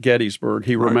 captured at Gettysburg.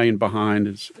 He remained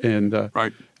behind and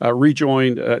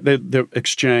rejoined. They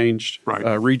exchanged,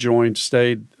 rejoined,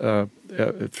 stayed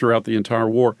throughout the entire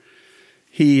war.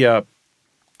 He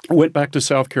went back to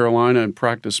South Carolina and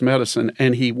practiced medicine,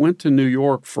 and he went to New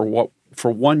York for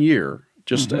 1 year,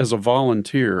 just as a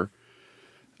volunteer,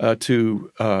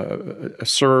 to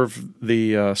serve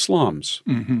the slums.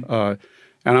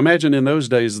 And I imagine in those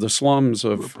days, the slums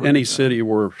of any city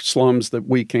were slums that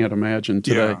we can't imagine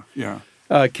today.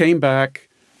 Came back,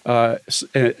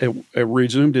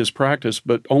 resumed his practice,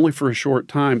 but only for a short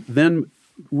time, then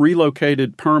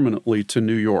relocated permanently to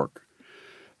New York.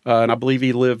 And I believe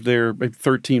he lived there maybe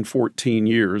 13, 14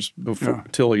 years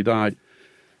till he died.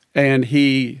 And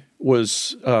he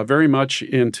was very much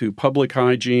into public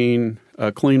hygiene,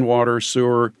 clean water,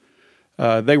 sewer.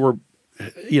 They were,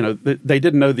 they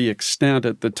didn't know the extent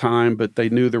at the time, but they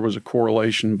knew there was a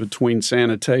correlation between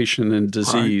sanitation and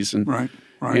disease.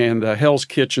 And the Hell's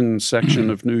Kitchen section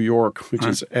of New York, which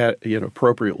is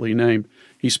appropriately named,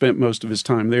 he spent most of his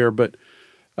time there. But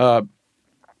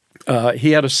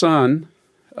he had a son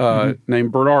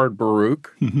named Bernard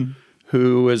Baruch,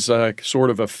 who is sort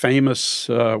of a famous,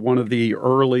 one of the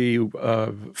early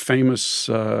famous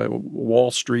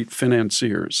Wall Street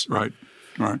financiers,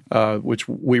 which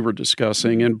we were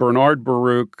discussing. And Bernard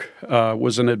Baruch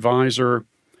was an advisor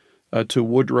to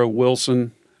Woodrow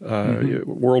Wilson,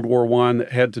 World War I,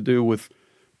 that had to do with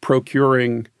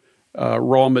procuring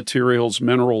raw materials,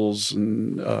 minerals,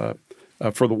 and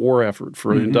for the war effort,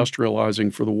 for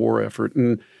industrializing for the war effort.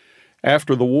 And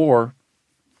after the war,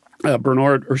 after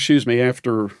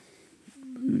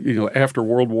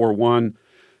World War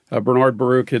I, Bernard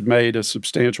Baruch had made a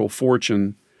substantial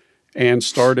fortune and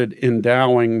started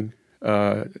endowing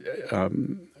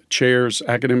chairs,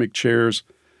 academic chairs,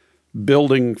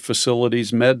 building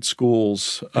facilities, med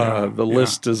schools. The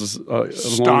list is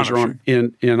as long as you're on,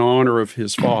 in honor of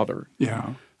his father.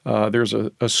 There's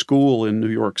a school in New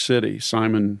York City,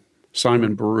 Simon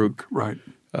Baruch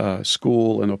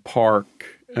School, and a park,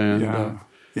 and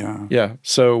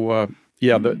So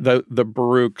the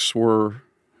Baruchs were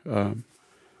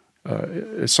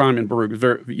Simon Baruch,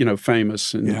 very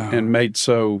famous and made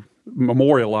so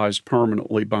memorialized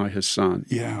permanently by his son.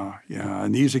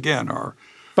 And these again are.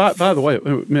 By the way,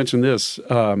 I mentioned this.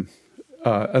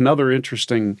 Another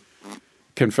interesting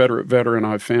Confederate veteran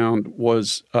I found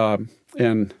was,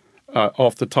 and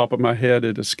off the top of my head,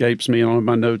 it escapes me, on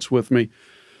my notes with me.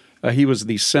 He was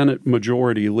the Senate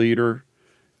Majority Leader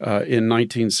in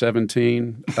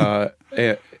 1917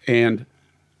 and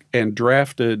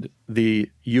drafted the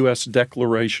U.S.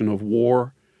 Declaration of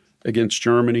War against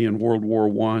Germany in World War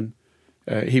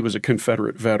I. He was a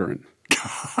Confederate veteran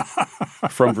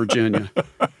from Virginia.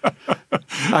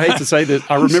 I hate to say that.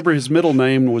 I remember his middle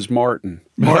name was Martin.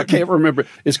 I can't remember.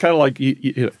 It's kind of like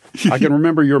I can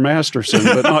remember your Masterson,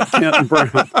 but not Kenton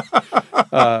Brown.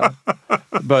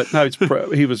 But no,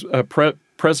 he was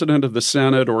president of the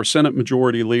Senate or Senate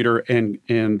Majority Leader and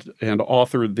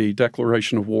authored the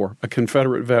Declaration of War, a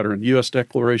Confederate veteran, U.S.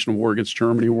 Declaration of War against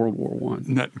Germany, World War I.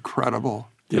 Isn't that incredible?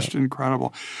 Just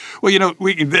incredible. Well,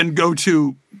 we can then go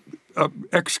to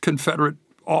ex-Confederate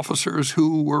officers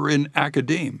who were in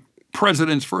academia,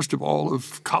 presidents, first of all,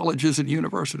 of colleges and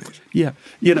universities. Yeah.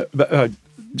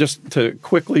 Just to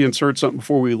quickly insert something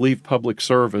before we leave public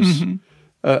service,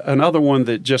 another one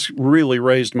that just really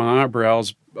raised my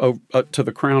eyebrows to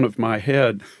the crown of my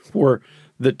head were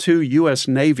the two U.S.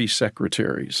 Navy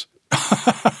secretaries.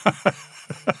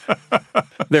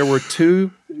 There were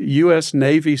two U.S.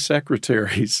 Navy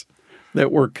secretaries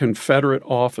that were Confederate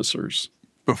officers.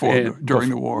 During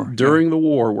the war. During the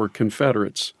war were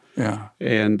Confederates. Yeah.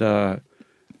 And I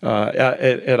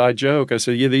joke, I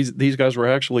said, these guys were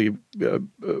actually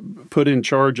put in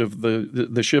charge of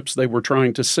the ships they were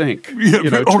trying to sink.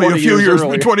 Only a few years,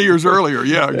 20 years earlier.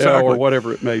 Yeah, exactly. Or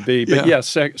whatever it may be. But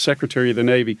Secretary of the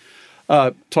Navy.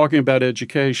 Talking about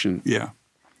education.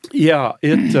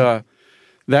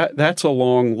 That's a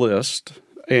long list.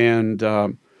 And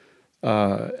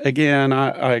again,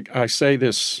 I say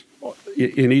this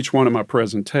in each one of my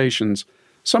presentations.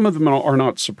 Some of them are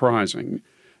not surprising.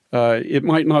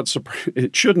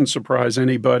 It shouldn't surprise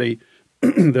anybody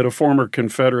that a former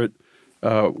Confederate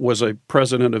was a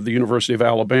president of the University of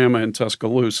Alabama in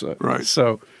Tuscaloosa. Right.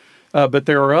 So, but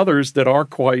there are others that are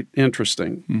quite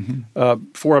interesting.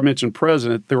 Before I mentioned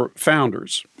president, there were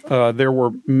founders. There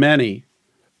were many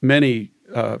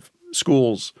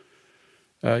schools,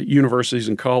 universities,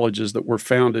 and colleges that were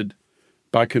founded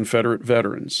by Confederate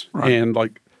veterans. Right. And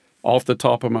like off the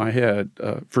top of my head,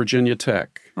 Virginia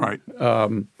Tech, Right.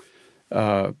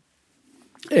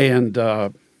 and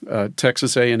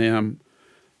Texas A&M,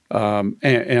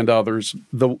 and others.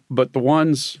 But the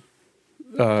ones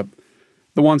I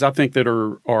think that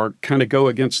are kind of go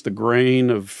against the grain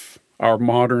of our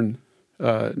modern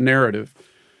narrative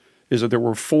is that there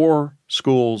were 4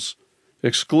 schools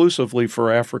exclusively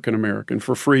for African American,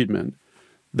 for freedmen,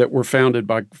 that were founded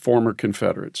by former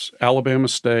Confederates: Alabama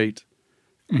State,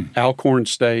 Alcorn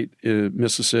State in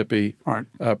Mississippi, Right.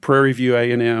 Prairie View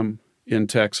A&M in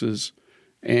Texas,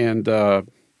 and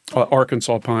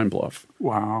Arkansas Pine Bluff.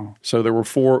 Wow. So there were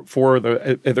four of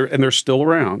the, and they're still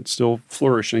around, still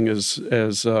flourishing as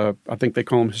I think they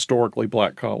call them historically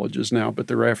black colleges now, but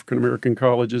they're African American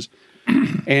colleges,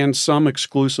 and some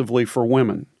exclusively for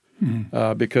women,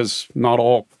 because not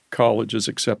all colleges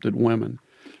accepted women.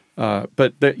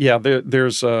 But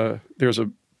there's a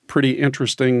pretty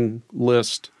interesting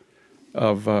list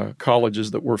of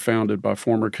colleges that were founded by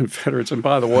former Confederates. And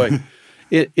by the way,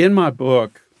 in my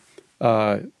book,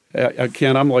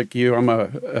 Ken, I'm like you. I'm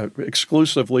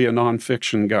exclusively a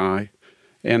nonfiction guy,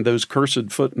 and those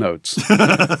cursed footnotes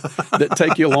that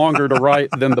take you longer to write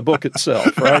than the book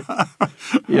itself, right?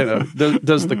 You know,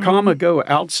 does the comma go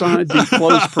outside the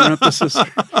closed parenthesis?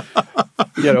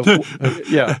 You know,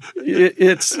 yeah,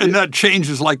 and that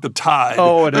changes like the tide.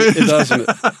 Oh, it doesn't.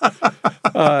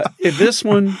 In this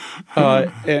one,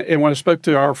 and when I spoke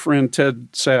to our friend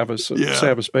Ted Savas,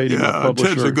 Savas Beatty, my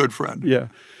publisher, Ted's a good friend. Yeah,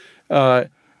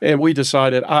 and we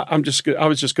decided I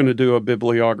was just going to do a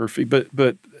bibliography, but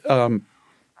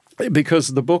because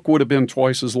the book would have been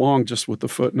twice as long just with the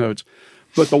footnotes.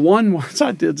 But the one once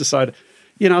I did decide,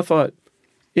 I thought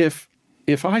if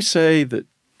I say that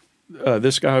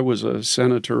this guy was a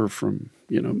senator from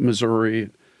Missouri,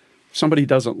 somebody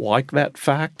doesn't like that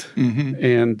fact,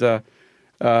 and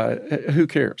who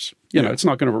cares? It's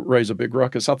not going to raise a big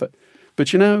ruckus. I thought,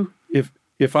 but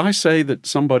if I say that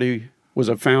somebody was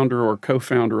a founder or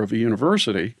co-founder of a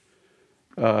university,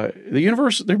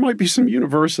 there might be some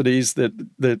universities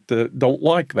that don't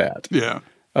like that. Yeah.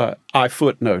 I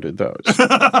footnoted those.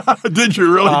 Did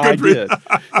you really? I did.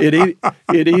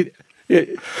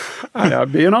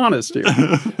 I'm being honest here.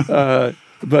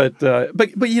 But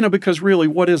because really,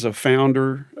 what is a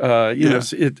founder?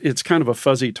 It's kind of a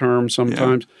fuzzy term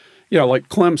sometimes. Like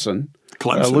Clemson.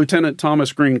 Lieutenant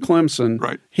Thomas Green Clemson.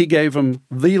 Right. He gave them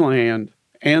the land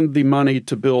and the money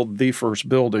to build the first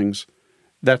buildings.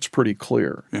 That's pretty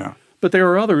clear. Yeah. But there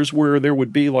are others where there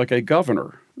would be like a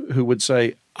governor who would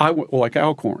say, like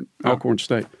Alcorn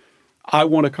State, I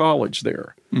want a college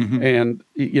there. And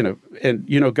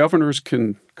governors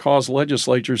can cause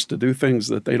legislatures to do things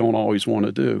that they don't always want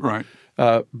to do. Right.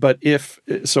 But I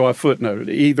footnoted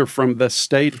either from the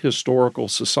State Historical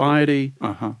Society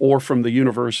or from the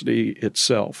university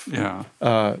itself. Yeah.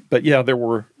 But there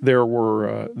were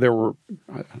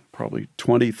probably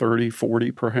 20, 30,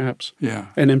 40 perhaps. Yeah.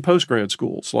 And in postgrad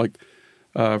schools, like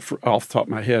off the top of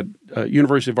my head,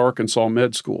 University of Arkansas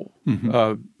Med School,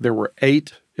 there were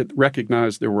 8. It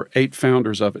recognized there were 8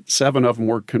 founders of it. 7 of them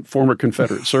were former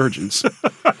Confederate surgeons.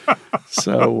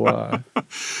 So,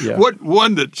 yeah. What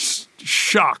one that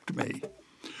shocked me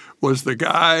was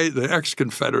the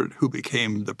ex-Confederate who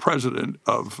became the president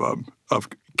of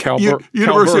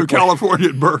University of California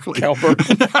at Berkeley. Cal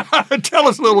Berkeley. Tell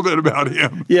us a little bit about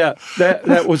him. Yeah,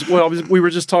 that was we were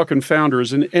just talking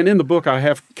founders, and in the book I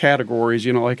have categories.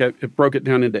 Like I broke it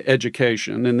down into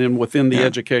education, and then within the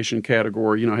education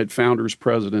category, I had founders,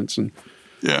 presidents, and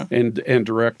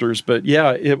directors. But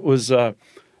it was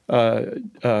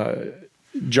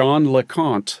John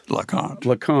LeConte,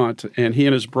 and he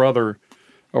and his brother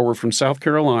were from South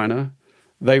Carolina.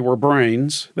 They were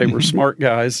brains. They were smart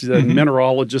guys,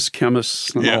 mineralogists,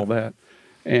 chemists, and all that,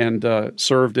 and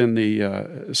served in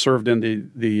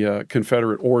the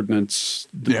Confederate Ordnance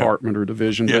Department or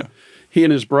Division. Yeah. But he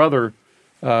and his brother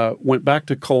went back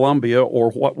to Columbia, or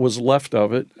what was left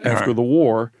of it, after the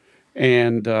war.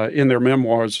 And in their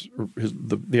memoirs,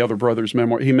 the other brother's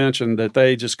memoir, he mentioned that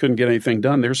they just couldn't get anything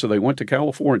done there, so they went to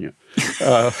California,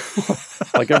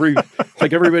 like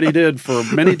everybody did for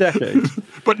many decades.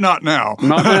 But not now.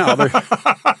 Not now.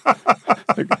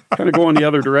 They're kind of going the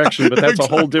other direction, but that's a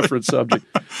whole different subject.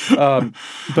 And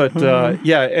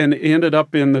he ended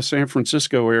up in the San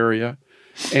Francisco area,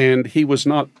 and he was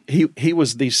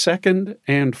the second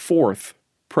and fourth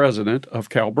president of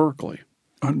Cal Berkeley.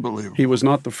 Unbelievable. He was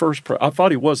not the first. I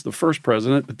thought he was the first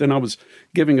president, but then I was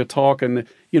giving a talk, and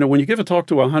when you give a talk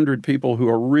to 100 people who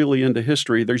are really into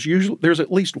history, there's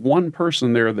at least one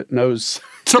person there that knows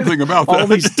something about all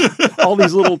these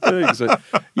little things.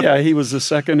 Yeah, he was the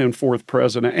second and fourth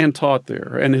president and taught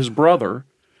there, and his brother.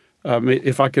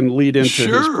 If I can lead into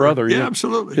his brother,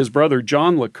 absolutely. His brother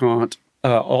John LeConte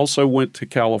also went to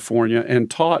California and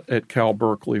taught at Cal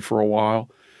Berkeley for a while,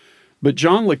 but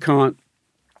John LeConte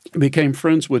became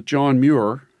friends with John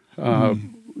Muir,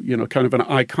 kind of an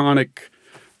iconic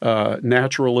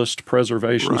naturalist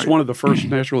preservationist, Right. one of the first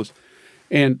naturalists.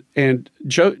 And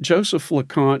Joseph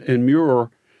LeConte and Muir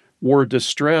were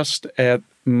distressed at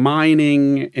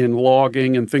mining and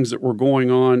logging and things that were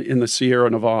going on in the Sierra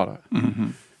Nevada. Mm-hmm.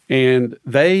 And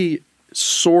they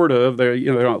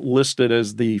they're not listed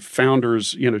as the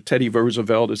founders. Teddy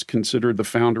Roosevelt is considered the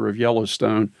founder of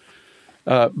Yellowstone.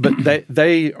 But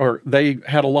they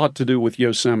had a lot to do with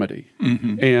Yosemite,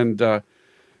 Mm-hmm.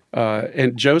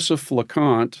 and Joseph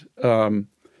LeConte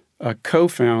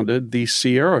co-founded the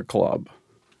Sierra Club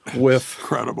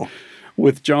Incredible.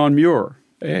 with John Muir,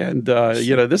 and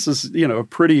this is a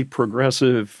pretty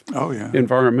progressive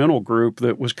environmental group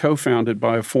that was co-founded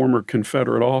by a former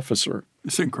Confederate officer.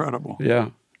 It's incredible. Yeah,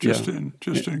 Just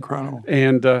incredible.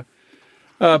 And but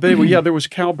anyway, there was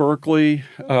Cal Berkeley,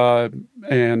 and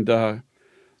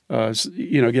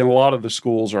again, a lot of the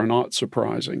schools are not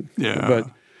surprising. Yeah. But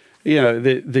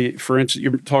for instance,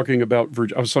 you're talking about.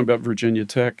 I was talking about Virginia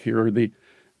Tech here. The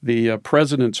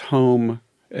president's home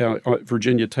at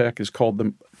Virginia Tech is called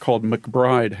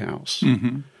McBride House,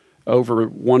 over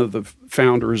one of the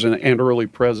founders and early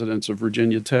presidents of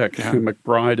Virginia Tech. Yeah.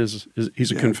 McBride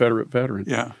he's a Confederate veteran.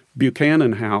 Yeah.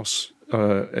 Buchanan House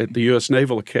at the U.S.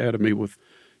 Naval Academy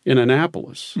in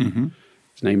Annapolis. Mm-hmm.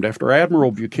 It's named after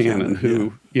Admiral Buchanan,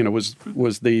 who was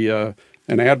an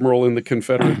admiral in the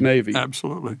Confederate Navy.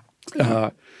 Absolutely.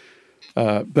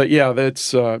 But yeah,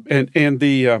 that's there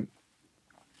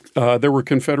were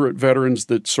Confederate veterans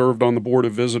that served on the Board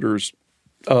of Visitors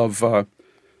of.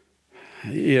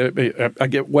 I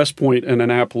get West Point and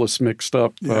Annapolis mixed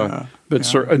up, but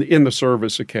in the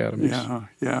service academies.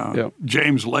 Yeah.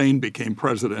 James Lane became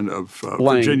president of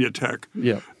Virginia Tech.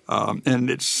 Yeah. And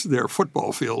their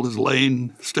football field is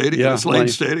Lane Stadium. Yeah, it's Lane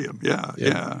Stadium. Yeah.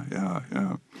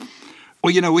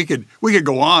 Well, we could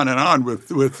go on and on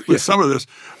with some of this.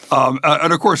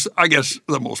 And of course, I guess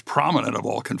the most prominent of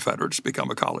all Confederates to become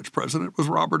a college president was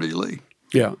Robert E. Lee.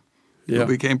 Yeah. Who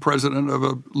became president of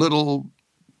a little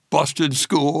busted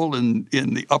school in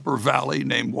the Upper Valley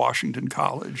named Washington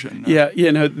College. And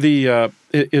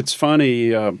it's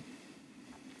funny in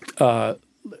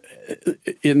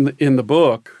the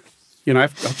book.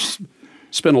 I've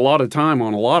spent a lot of time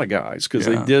on a lot of guys because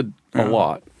they did a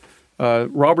lot.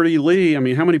 Robert E. Lee,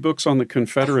 how many books on the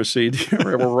Confederacy do you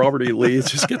ever where Robert E. Lee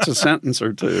just gets a sentence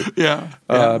or two?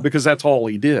 Because that's all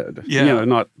he did. Yeah.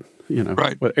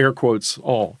 Right. With air quotes,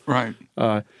 all. Right.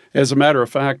 As a matter of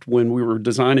fact, when we were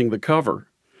designing the cover,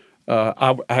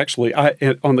 on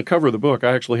the cover of the book,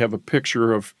 I actually have a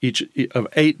picture of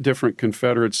 8 different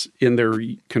Confederates in their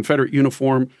Confederate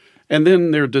uniform, and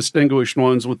then their distinguished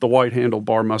ones with the white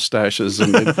handlebar mustaches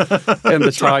and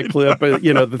the tie clip, the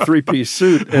 3-piece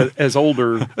suit as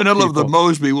older. And I love the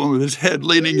Mosby one with his head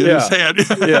leaning in his hand.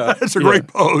 It's a great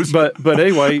pose. But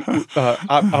anyway,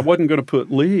 I wasn't going to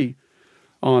put Lee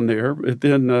on there, but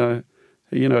then my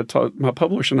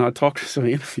publisher and I talked to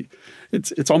him.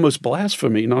 It's almost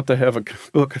blasphemy not to have a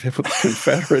book with a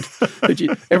Confederate.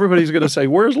 Everybody's going to say,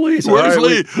 "Where's Lee?" So, Where's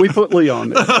Lee? We put Lee on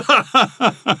there.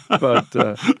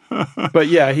 But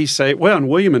yeah, and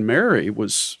William and Mary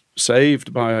was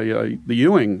saved by the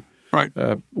Ewing. Right.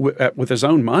 With his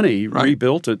own money,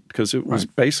 rebuilt it because it was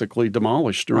basically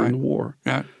demolished during the war.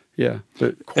 Yeah. Yeah,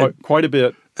 but quite a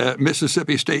bit.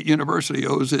 Mississippi State University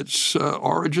owes its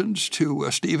origins to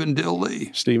Stephen Dill Lee.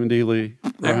 Stephen D. Lee,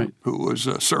 right. Who was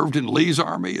served in Lee's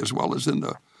army as well as in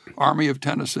the Army of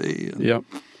Tennessee. Yep.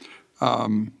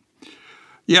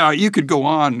 You could go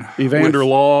on. Evander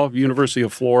Law, University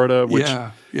of Florida, which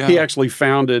he actually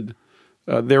founded.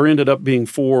 There ended up being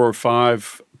 4 or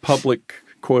 5 public,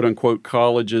 quote-unquote,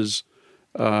 colleges.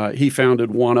 He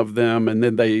founded one of them, and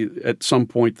then at some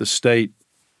point, the state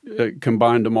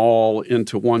combined them all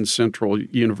into one central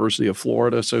University of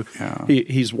Florida. So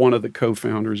he's one of the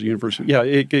co-founders of the university. Yeah,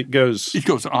 it goes. It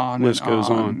goes on. List goes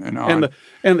on and on.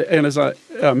 And as I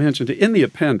mentioned in the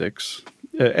appendix,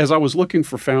 as I was looking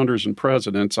for founders and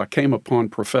presidents, I came upon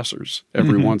professors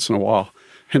every once in a while,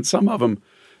 and some of them,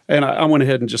 and I went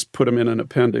ahead and just put them in an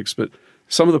appendix. But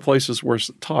some of the places where it's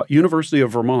taught. University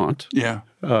of Vermont. Yeah.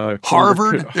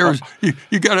 Harvard.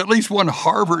 You got at least one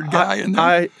Harvard guy in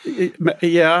there.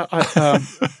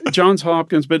 Johns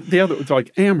Hopkins, but the other was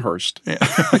like Amherst. Yeah.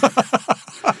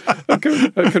 a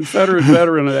Confederate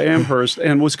veteran at Amherst,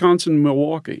 and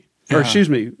Wisconsin-Milwaukee. Yeah. Or excuse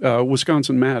me,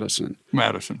 Wisconsin-Madison.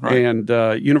 Madison, right. And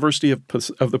University of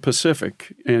the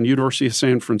Pacific and University of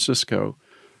San Francisco.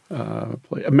 A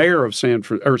mayor of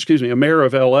a mayor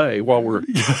of L.A. while we're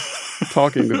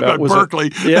talking about was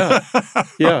Berkeley. Yeah.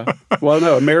 Well,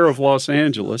 no, a mayor of Los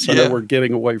Angeles. I Yeah. know we're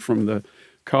getting away from the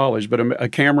college, but a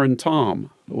Cameron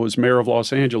Tom was mayor of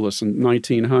Los Angeles in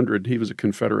 1900. He was a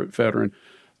Confederate veteran.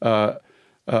 A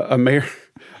mayor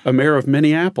of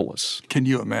Minneapolis. Can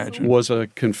you imagine? Was a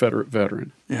Confederate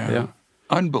veteran. Yeah.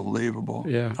 Unbelievable.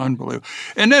 Yeah. Unbelievable.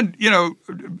 And then,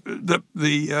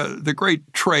 the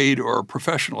great trade or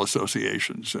professional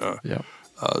associations,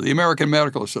 the American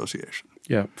Medical Association.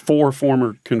 Yeah. 4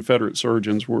 former Confederate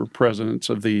surgeons were presidents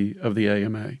of the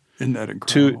AMA. Isn't that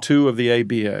incredible? Two of the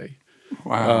ABA.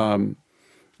 Wow.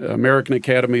 American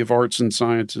Academy of Arts and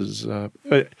Sciences,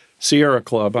 Sierra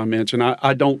Club. I mentioned.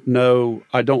 I don't know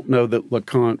that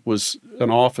LeConte was an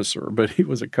officer, but he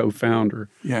was a co-founder.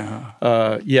 Yeah.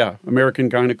 American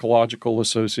Gynecological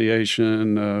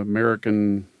Association,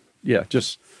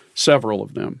 just several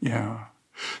of them. Yeah.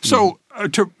 So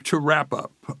to wrap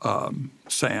up,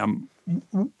 Sam,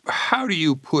 how do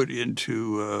you put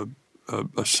into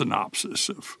a synopsis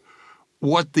of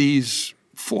what these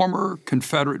former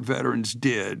Confederate veterans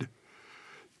did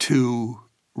to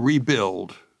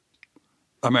rebuild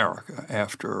America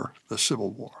after the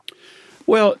Civil War?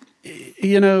 Well,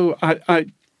 I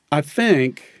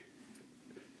think,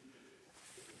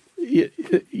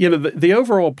 the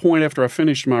overall point after I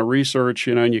finished my research,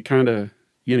 and you kind of,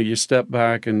 you step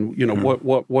back and,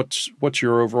 what's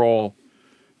your overall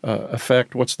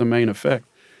effect? What's the main effect?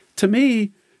 To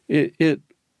me, it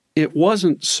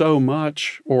wasn't so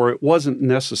much, or it wasn't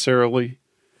necessarily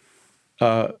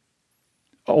or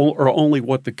only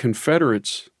what the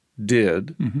Confederates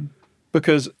did,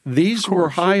 because these were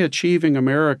high-achieving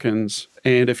Americans,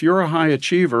 and if you're a high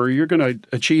achiever, you're going to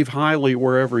achieve highly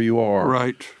wherever you are.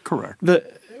 Right, correct.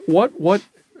 What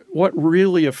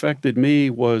really affected me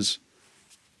was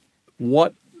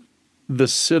what the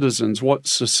citizens, what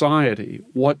society,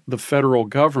 what the federal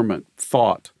government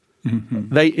thought.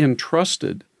 Mm-hmm. They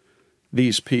entrusted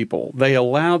these people. They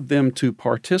allowed them to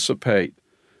participate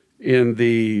in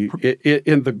the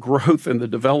growth and the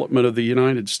development of the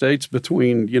United States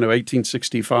between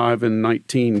 1865 and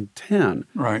 1910.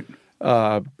 Right.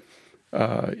 I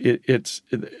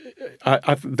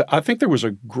think there was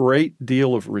a great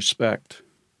deal of respect.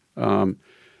 I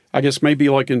guess maybe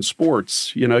like in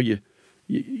sports,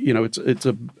 it's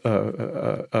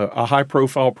a high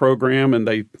profile program, and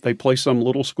they play some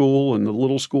little school, and the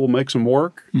little school makes them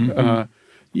work. Mm-hmm.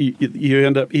 You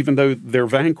end up, even though they're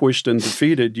vanquished and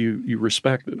defeated, you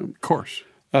respected them. Of course.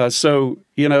 So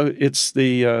it's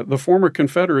the former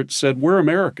Confederates said, "We're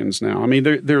Americans now." I mean,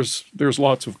 there's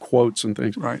lots of quotes and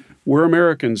things. Right. We're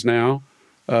Americans now.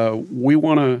 We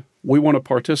want to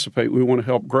participate. We want to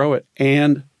help grow it.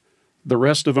 And the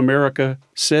rest of America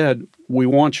said, "We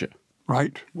want you."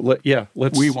 Right.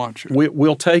 We want you.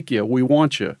 We'll take you. We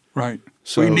want you. Right.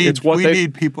 So we need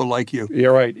people like you. Yeah,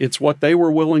 right. It's what they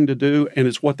were willing to do, and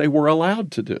it's what they were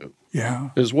allowed to do. Yeah.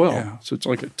 As well. Yeah. So it's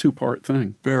like a 2-part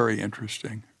thing. Very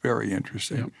interesting. Very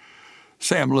interesting. Yep.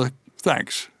 Sam, look,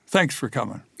 thanks. Thanks for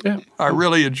coming. Yeah. I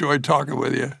really enjoyed talking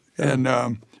with you. Yeah. And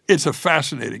it's a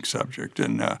fascinating subject,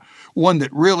 and one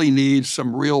that really needs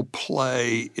some real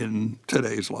play in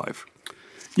today's life.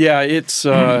 Yeah, it's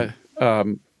I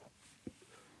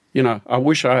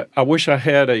wish I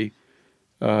had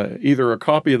either a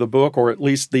copy of the book or at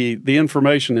least the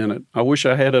information in it. I wish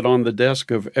I had it on the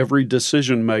desk of every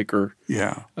decision maker.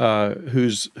 Yeah. Who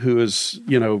is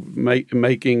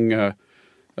making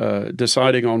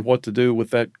deciding on what to do with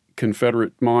that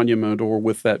Confederate monument or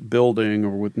with that building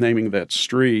or with naming that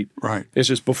street. Right. It's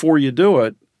just before you do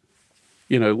it,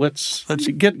 let's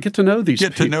get to know these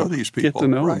people. Get to know these people. Get to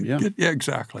know right. them. Yeah.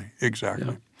 Exactly.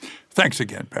 Yeah. Thanks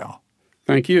again, pal.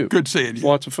 Thank you. Good seeing you.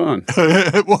 Lots of fun.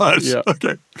 It was. Yeah.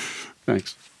 Okay.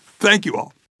 Thanks. Thank you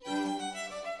all.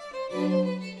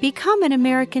 Become an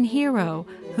American hero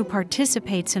who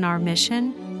participates in our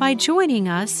mission by joining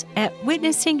us at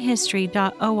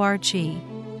witnessinghistory.org.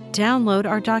 Download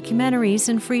our documentaries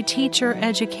and free teacher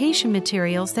education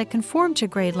materials that conform to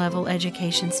grade-level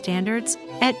education standards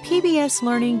at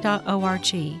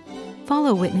pbslearning.org.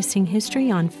 Follow Witnessing History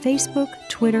on Facebook,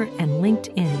 Twitter, and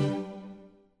LinkedIn.